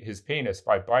lacerated his penis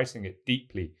by biting it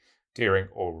deeply during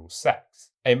oral sex.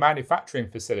 A manufacturing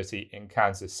facility in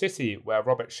Kansas City where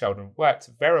Robert Sheldon worked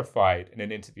verified in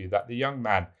an interview that the young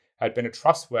man had been a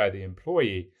trustworthy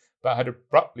employee but had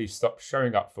abruptly stopped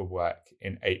showing up for work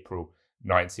in April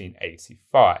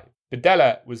 1985.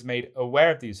 Berdella was made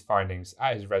aware of these findings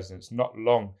at his residence not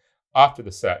long after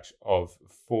the search of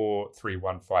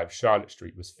 4315 Charlotte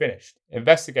Street was finished.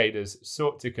 Investigators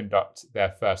sought to conduct their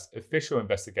first official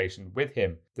investigation with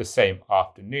him the same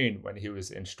afternoon when he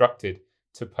was instructed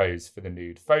to pose for the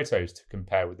nude photos to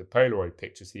compare with the Polaroid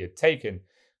pictures he had taken,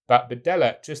 but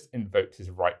Berdella just invoked his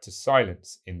right to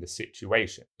silence in the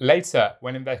situation. Later,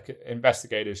 when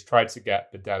investigators tried to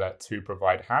get Berdella to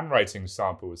provide handwriting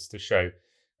samples to show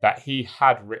that he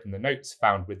had written the notes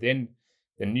found within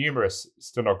the numerous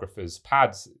stenographers'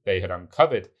 pads they had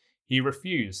uncovered, he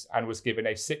refused and was given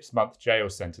a 6-month jail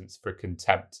sentence for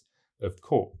contempt of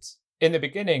court. In the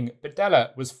beginning,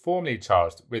 Berdella was formally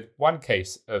charged with 1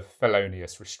 case of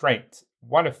felonious restraint,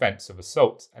 1 offence of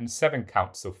assault, and 7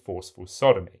 counts of forceful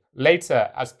sodomy.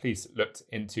 Later, as police looked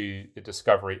into the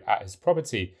discovery at his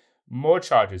property, more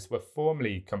charges were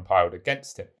formally compiled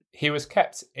against him. He was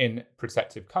kept in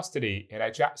protective custody in a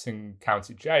Jackson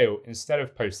County jail instead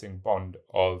of posting bond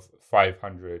of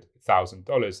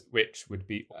 $500,000, which would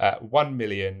be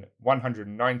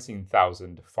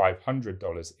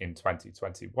 $1,119,500 in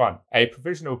 2021. A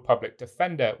provisional public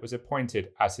defender was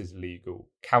appointed as his legal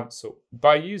counsel.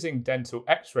 By using dental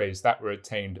x-rays that were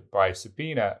obtained by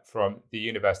subpoena from the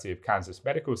University of Kansas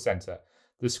Medical Center,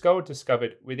 the skull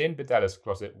discovered within Berdella's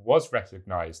closet was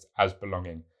recognized as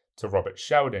belonging to Robert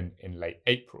Sheldon in late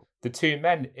April. The 2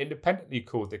 men independently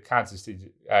called the Kansas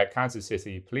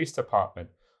City Police Department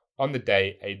on the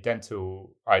day a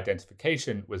dental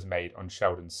identification was made on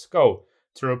Sheldon's skull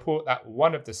to report that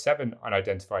one of the 7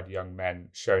 unidentified young men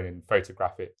shown in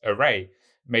photographic array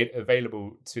made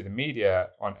available to the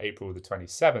media on April the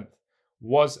 27th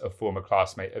was a former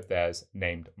classmate of theirs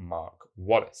named Mark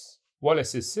Wallace.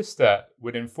 Wallace's sister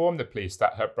would inform the police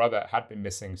that her brother had been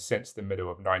missing since the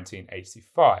middle of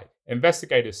 1985.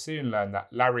 Investigators soon learned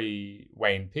that Larry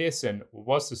Wayne Pearson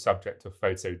was the subject of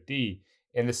photo D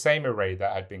in the same array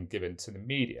that had been given to the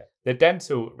media. The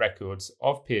dental records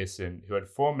of Pearson, who had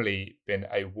formerly been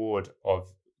a ward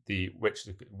of the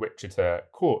Wichita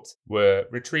court, were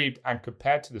retrieved and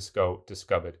compared to the skull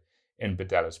discovered in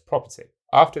Berdella's property.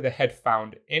 After the head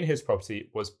found in his property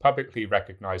was publicly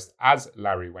recognized as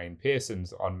Larry Wayne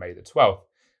Pearson's on May the 12th,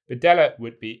 Berdella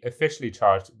would be officially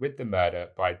charged with the murder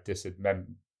by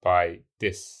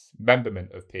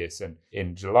dismemberment of Pearson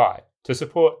in July. To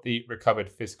support the recovered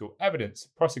physical evidence,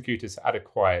 prosecutors had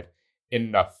acquired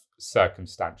enough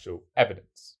circumstantial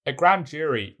evidence. A grand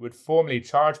jury would formally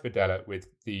charge Berdella with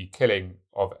the killing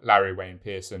of Larry Wayne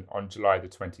Pearson on July the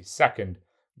 22nd,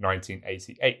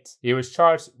 1988. He was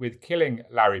charged with killing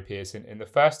Larry Pearson in the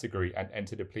first degree and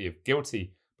entered a plea of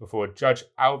guilty before Judge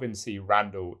Alvin C.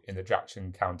 Randall in the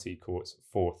Jackson County Court's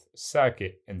 4th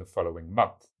Circuit in the following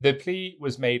month. The plea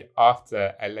was made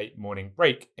after a late morning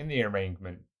break in the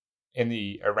arraignment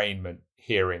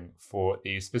hearing for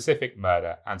the specific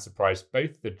murder and surprised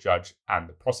both the judge and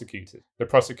the prosecutors. The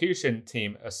prosecution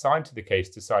team assigned to the case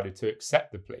decided to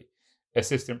accept the plea.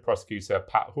 Assistant Prosecutor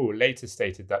Pat Hall later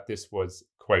stated that this was,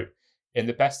 quote, in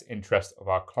the best interest of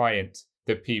our client,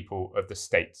 the people of the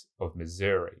state of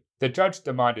Missouri. The judge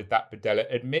demanded that Berdella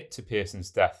admit to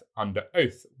Pearson's death under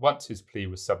oath once his plea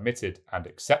was submitted and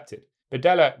accepted.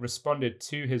 Berdella responded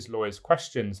to his lawyer's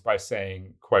questions by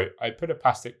saying, quote, I put a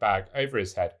plastic bag over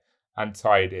his head and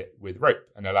tied it with rope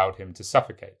and allowed him to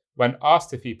suffocate. When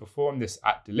asked if he performed this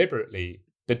act deliberately,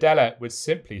 Berdella would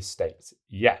simply state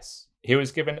yes. He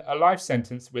was given a life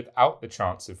sentence without the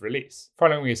chance of release.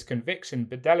 Following his conviction,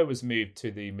 Berdella was moved to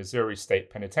the Missouri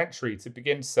State Penitentiary to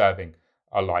begin serving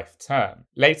a life term.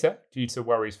 Later, due to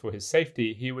worries for his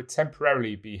safety, he would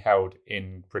temporarily be held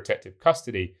in protective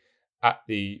custody at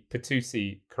the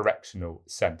Potosi Correctional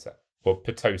Center, or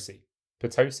Potosi.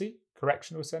 Potosi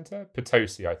Correctional Center?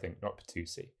 Potosi, I think, not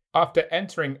Potosi. After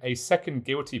entering a second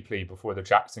guilty plea before the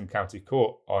Jackson County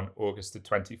Court on August the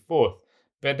 24th,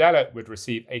 Berdella would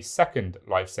receive a second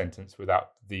life sentence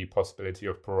without the possibility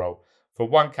of parole for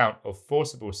 1 count of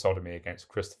forcible sodomy against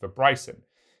Christopher Bryson.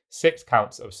 6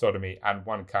 counts of sodomy and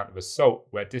 1 count of assault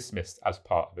were dismissed as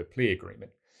part of a plea agreement.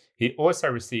 He also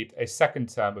received a second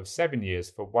term of 7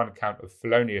 years for 1 count of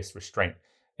felonious restraint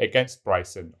against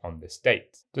Bryson on this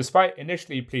date. Despite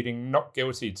initially pleading not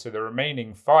guilty to the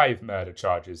remaining 5 murder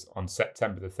charges on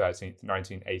September the 13th,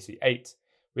 1988,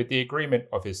 with the agreement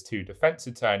of his 2 defense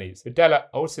attorneys, Berdella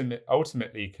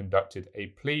ultimately conducted a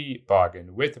plea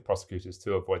bargain with the prosecutors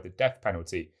to avoid the death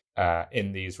penalty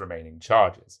in these remaining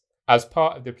charges. As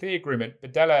part of the plea agreement,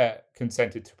 Berdella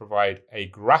consented to provide a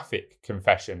graphic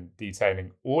confession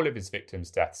detailing all of his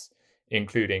victims' deaths,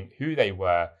 including who they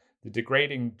were, the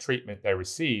degrading treatment they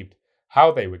received,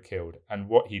 how they were killed, and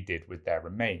what he did with their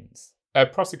remains. A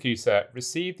prosecutor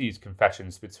received these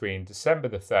confessions between December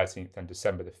the 13th and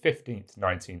December the 15th,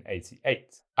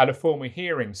 1988. At a formal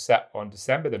hearing set on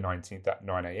December the 19th at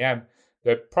 9 a.m.,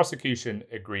 the prosecution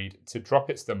agreed to drop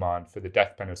its demand for the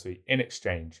death penalty in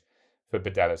exchange for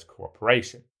Berdella's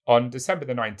cooperation. On December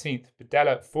the 19th,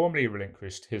 Berdella formally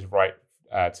relinquished his right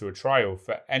to a trial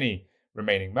for any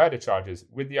remaining murder charges,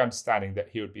 with the understanding that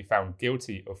he would be found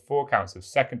guilty of 4 counts of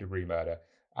second-degree murder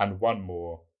and 1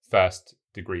 more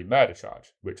first-degree murder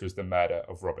charge, which was the murder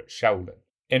of Robert Sheldon.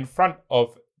 In front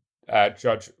of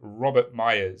Judge Robert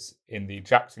Myers in the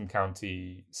Jackson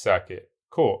County Circuit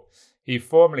Court, he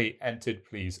formally entered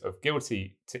pleas of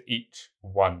guilty to each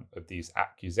one of these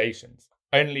accusations.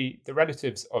 Only the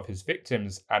relatives of his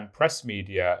victims and press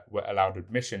media were allowed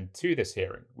admission to this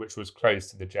hearing, which was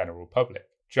closed to the general public.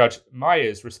 Judge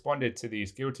Myers responded to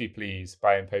these guilty pleas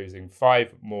by imposing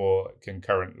 5 more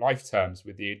concurrent life terms,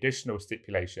 with the additional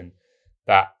stipulation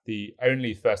that the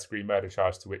only first-degree murder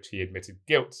charge to which he admitted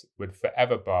guilt would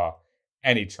forever bar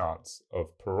any chance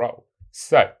of parole.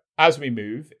 So, as we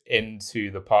move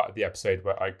into the part of the episode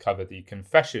where I cover the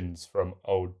confessions from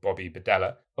old Bobby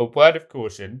Berdella, a word of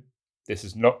caution, this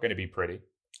is not going to be pretty.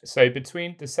 So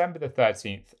between December the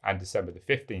 13th and December the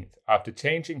 15th, after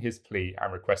changing his plea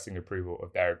and requesting approval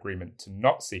of their agreement to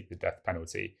not seek the death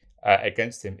penalty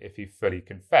against him if he fully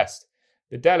confessed,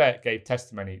 Berdella gave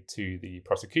testimony to the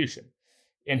prosecution.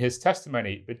 In his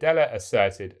testimony, Berdella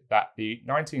asserted that the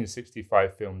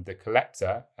 1965 film The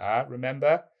Collector,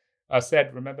 remember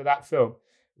that film,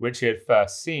 which he had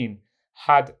first seen,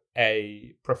 had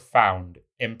a profound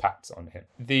impact on him.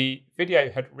 The video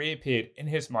had reappeared in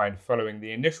his mind following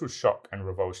the initial shock and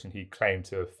revulsion he claimed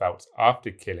to have felt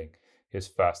after killing his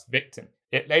first victim.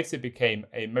 It later became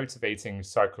a motivating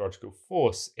psychological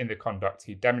force in the conduct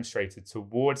he demonstrated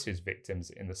towards his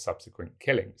victims in the subsequent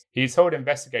killings. He told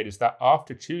investigators that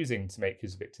after choosing to make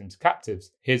his victims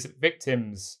captives, his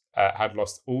victims had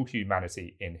lost all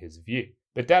humanity in his view.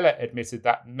 Berdella admitted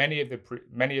that many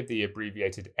of the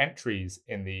abbreviated entries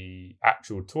in the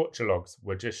actual torture logs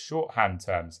were just shorthand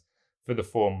terms for the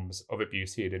forms of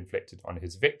abuse he had inflicted on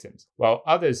his victims, while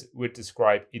others would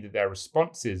describe either their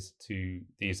responses to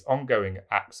these ongoing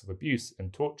acts of abuse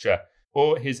and torture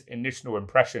or his initial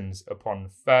impressions upon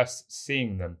first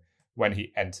seeing them when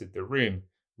he entered the room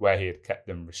where he had kept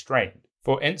them restrained.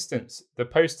 For instance, the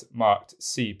post marked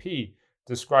CP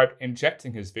described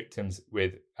injecting his victims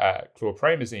with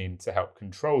chlorpromazine to help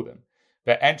control them.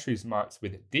 Their entries marked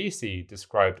with DC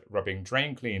described rubbing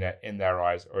drain cleaner in their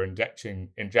eyes or injecting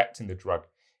the drug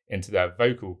into their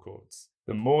vocal cords.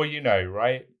 The more you know,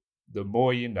 right? The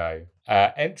more you know.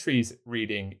 Entries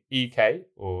reading EK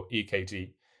or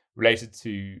EKG related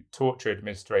to torture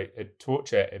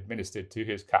administered to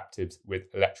his captives with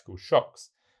electrical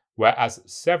shocks, whereas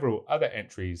several other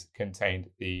entries contained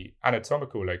the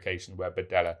anatomical location where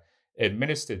Berdella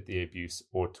administered the abuse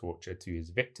or torture to his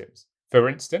victims. For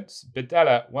instance,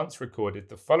 Berdella once recorded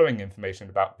the following information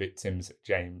about victim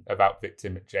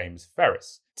James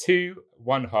Ferris: 2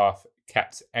 1/2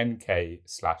 kept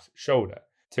NK/shoulder,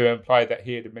 to imply that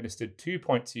he had administered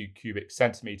 2.2 cubic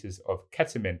centimeters of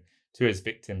ketamine to his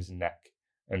victim's neck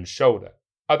and shoulder.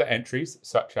 Other entries,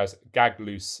 such as gag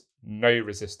loose, no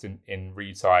resistant in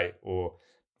retie, or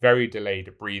very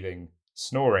delayed breathing,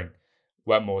 snoring,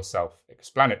 were more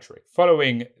self-explanatory.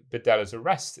 Following Berdella's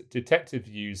arrest, detectives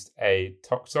used a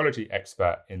toxology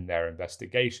expert in their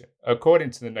investigation. According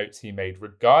to the notes he made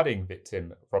regarding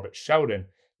victim Robert Sheldon,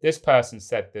 this person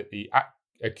said that the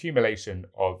accumulation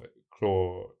of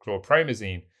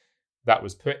chlorpromazine that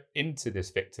was put into this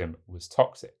victim was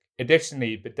toxic.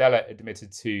 Additionally, Berdella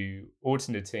admitted to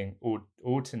alternating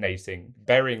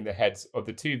burying the heads of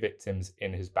the 2 victims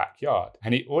in his backyard.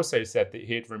 And he also said that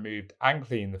he had removed and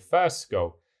cleaned the first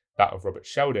skull, that of Robert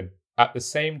Sheldon, at the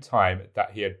same time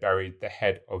that he had buried the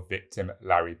head of victim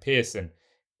Larry Pearson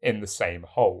in the same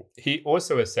hole. He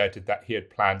also asserted that he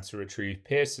had planned to retrieve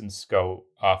Pearson's skull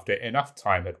after enough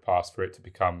time had passed for it to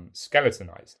become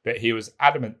skeletonized, but he was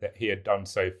adamant that he had done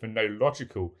so for no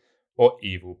logical or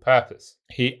evil purpose.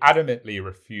 He adamantly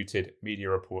refuted media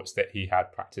reports that he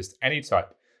had practiced any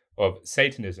type of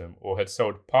Satanism or had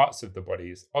sold parts of the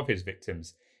bodies of his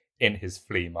victims in his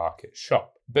flea market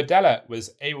shop. Berdella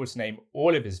was able to name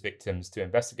all of his victims to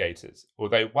investigators,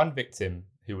 although one victim,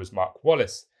 who was Mark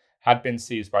Wallace, had been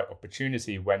seized by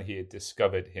opportunity when he had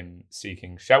discovered him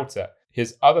seeking shelter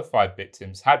His other 5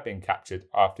 victims had been captured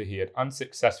after he had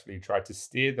unsuccessfully tried to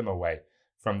steer them away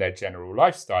from their general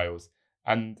lifestyles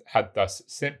and had thus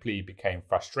simply become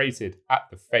frustrated at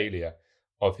the failure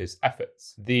of his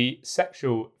efforts. The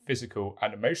sexual, physical,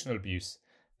 and emotional abuse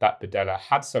that Berdella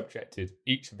had subjected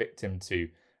each victim to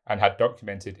and had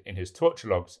documented in his torture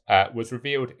logs was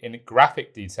revealed in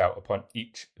graphic detail upon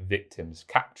each victim's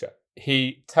capture.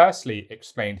 He tersely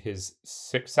explained his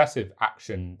successive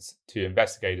actions to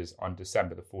investigators on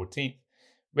December the 14th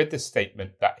with the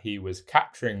statement that he was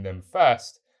capturing them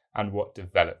first and what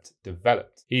developed.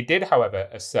 He did, however,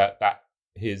 assert that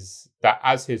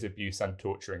as his abuse and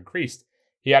torture increased,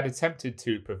 he had attempted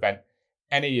to prevent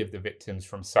any of the victims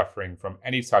from suffering from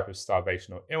any type of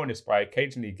starvation or illness by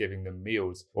occasionally giving them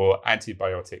meals or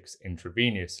antibiotics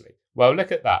intravenously. Well,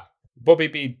 look at that. Bobby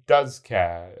B does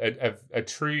care, a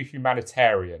true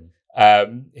humanitarian.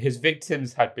 His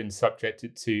victims had been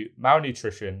subjected to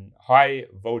malnutrition, high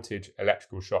voltage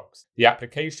electrical shocks, the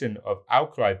application of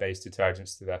alkali-based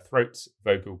detergents to their throats,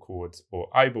 vocal cords, or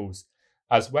eyeballs,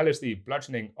 as well as the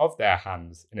bludgeoning of their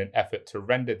hands in an effort to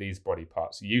render these body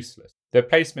parts useless. The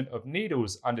placement of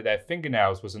needles under their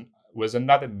fingernails was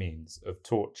another means of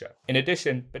torture. In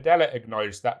addition, Berdella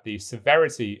acknowledged that the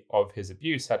severity of his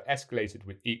abuse had escalated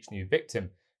with each new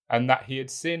victim, and that he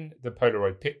had seen the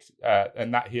Polaroid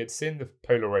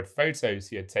photos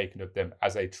he had taken of them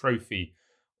as a trophy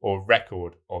or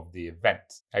record of the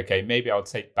event. Okay, maybe I'll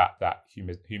take back that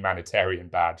humanitarian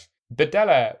badge.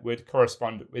 Berdella would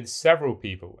correspond with several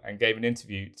people and gave an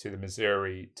interview to the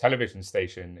Missouri television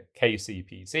station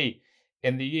KCPT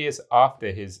in the years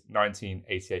after his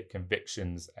 1988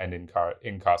 convictions and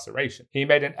incarceration. He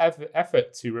made an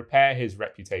effort to repair his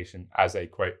reputation as a,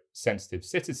 quote, sensitive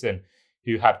citizen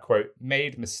who had, quote,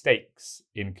 made mistakes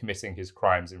in committing his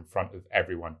crimes in front of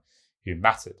everyone who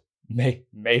mattered.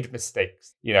 Made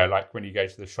mistakes, like when you go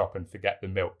to the shop and forget the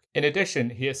milk. In addition,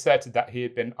 he asserted that he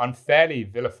had been unfairly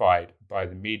vilified by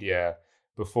the media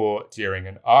before, during,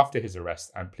 and after his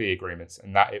arrest and plea agreements,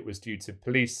 and that it was due to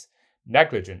police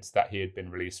negligence that he had been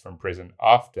released from prison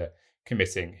after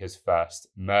committing his first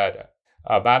murder.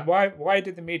 Oh man, why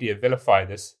did the media vilify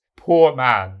this poor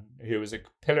man who was a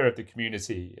pillar of the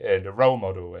community and a role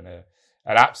model and an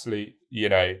absolute,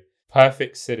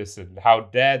 perfect citizen? How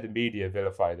dare the media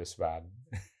vilify this man?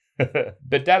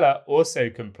 Berdella also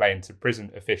complained to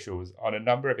prison officials on a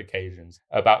number of occasions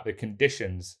about the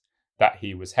conditions that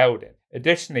he was held in.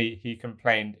 Additionally, he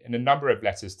complained in a number of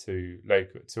letters to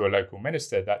a local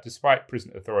minister that despite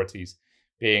prison authorities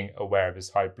being aware of his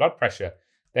high blood pressure,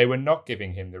 they were not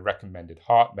giving him the recommended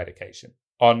heart medication.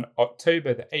 On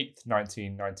October the 8th,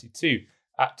 1992,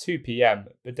 at 2 p.m,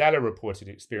 Berdella reported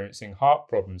experiencing heart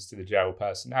problems to the jail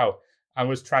personnel and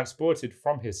was transported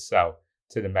from his cell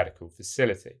to the medical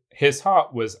facility. His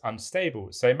heart was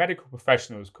unstable, so medical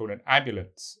professionals called an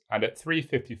ambulance, and at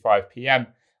 3:55 p.m,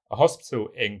 a hospital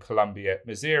in Columbia,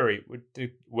 Missouri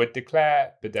would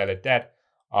declare Berdella dead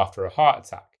after a heart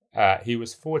attack. He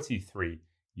was 43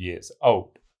 years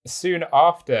old. Soon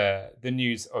after, the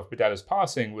news of Berdella's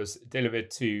passing was delivered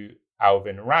to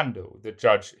Alvin Randall, the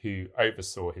judge who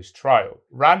oversaw his trial.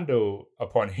 Randall,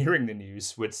 upon hearing the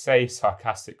news, would say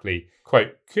sarcastically,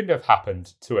 quote, couldn't have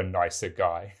happened to a nicer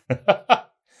guy.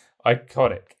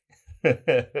 Iconic.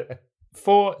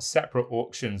 4 separate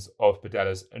auctions of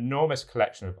Berdella's enormous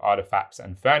collection of artifacts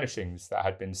and furnishings that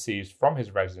had been seized from his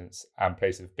residence and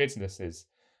place of business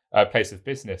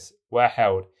were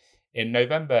held in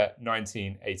November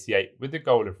 1988 with the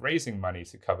goal of raising money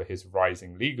to cover his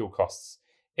rising legal costs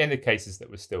in the cases that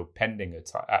were still pending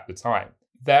at the time.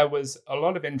 There was a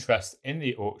lot of interest in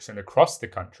the auction across the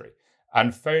country,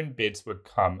 and phone bids would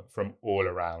come from all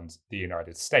around the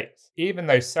United States. Even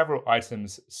though several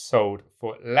items sold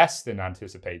for less than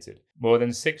anticipated, more than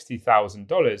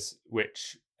 $60,000,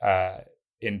 which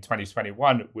in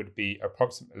 2021 would be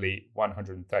approximately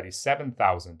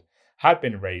 $137,000, had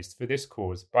been raised for this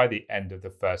cause by the end of the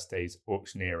first day's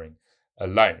auctioneering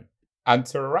alone. And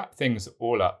to wrap things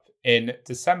all up, in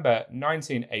December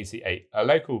 1988, a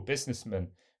local businessman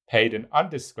paid an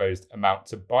undisclosed amount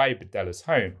to buy Berdella's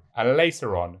home, and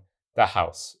later on, the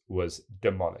house was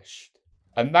demolished.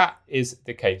 And that is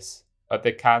the case of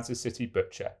the Kansas City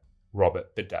butcher,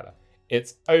 Robert Berdella.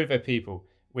 It's over, people.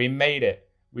 We made it.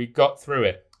 We got through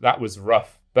it. That was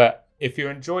rough. But if you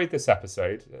enjoyed this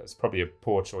episode, that's probably a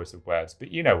poor choice of words,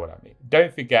 but you know what I mean.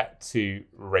 Don't forget to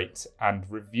rate and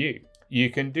review. You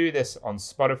can do this on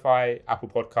Spotify, Apple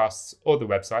Podcasts, or the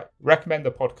website. Recommend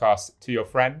the podcast to your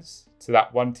friends, to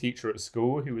that one teacher at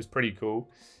school who was pretty cool,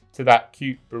 to that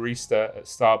cute barista at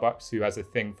Starbucks who has a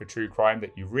thing for true crime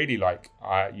that you really like.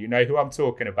 You know who I'm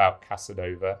talking about,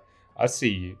 Casanova. I'll see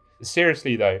you.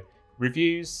 Seriously though,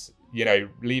 reviews,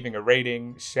 leaving a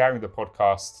rating, sharing the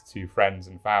podcast to friends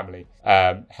and family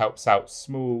helps out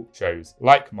small shows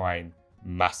like mine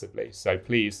massively. So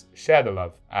please share the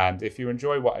love. And if you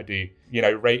enjoy what I do,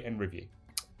 rate and review.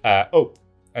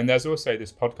 And there's also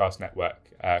this podcast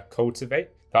network, Cultivate,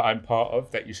 that I'm part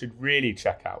of that you should really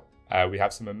check out. We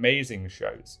have some amazing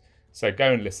shows. So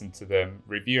go and listen to them,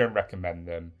 review and recommend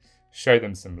them, show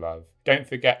them some love. Don't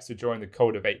forget to join the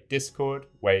Cultivate Discord,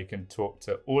 where you can talk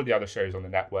to all the other shows on the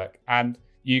network, and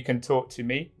you can talk to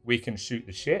me. We can shoot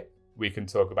the shit. We can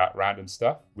talk about random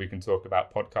stuff. We can talk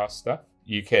about podcast stuff.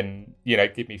 You can,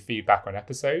 give me feedback on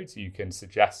episodes. You can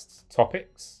suggest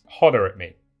topics. Holler at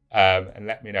me and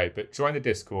let me know. But join the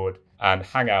Discord and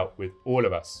hang out with all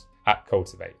of us at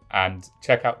Cultivate, and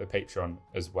check out the Patreon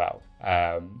as well.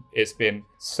 It's been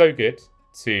so good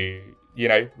to,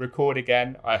 record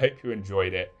again. I hope you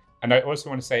enjoyed it. And I also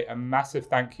want to say a massive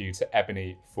thank you to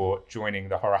Ebony for joining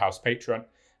the Horror House Patreon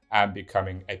and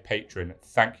becoming a patron.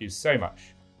 Thank you so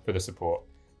much for the support.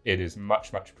 It is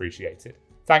much, much appreciated.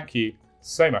 Thank you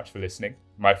so much for listening,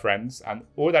 my friends. And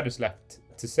all that is left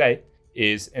to say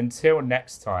is until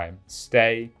next time,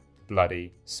 stay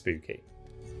bloody spooky.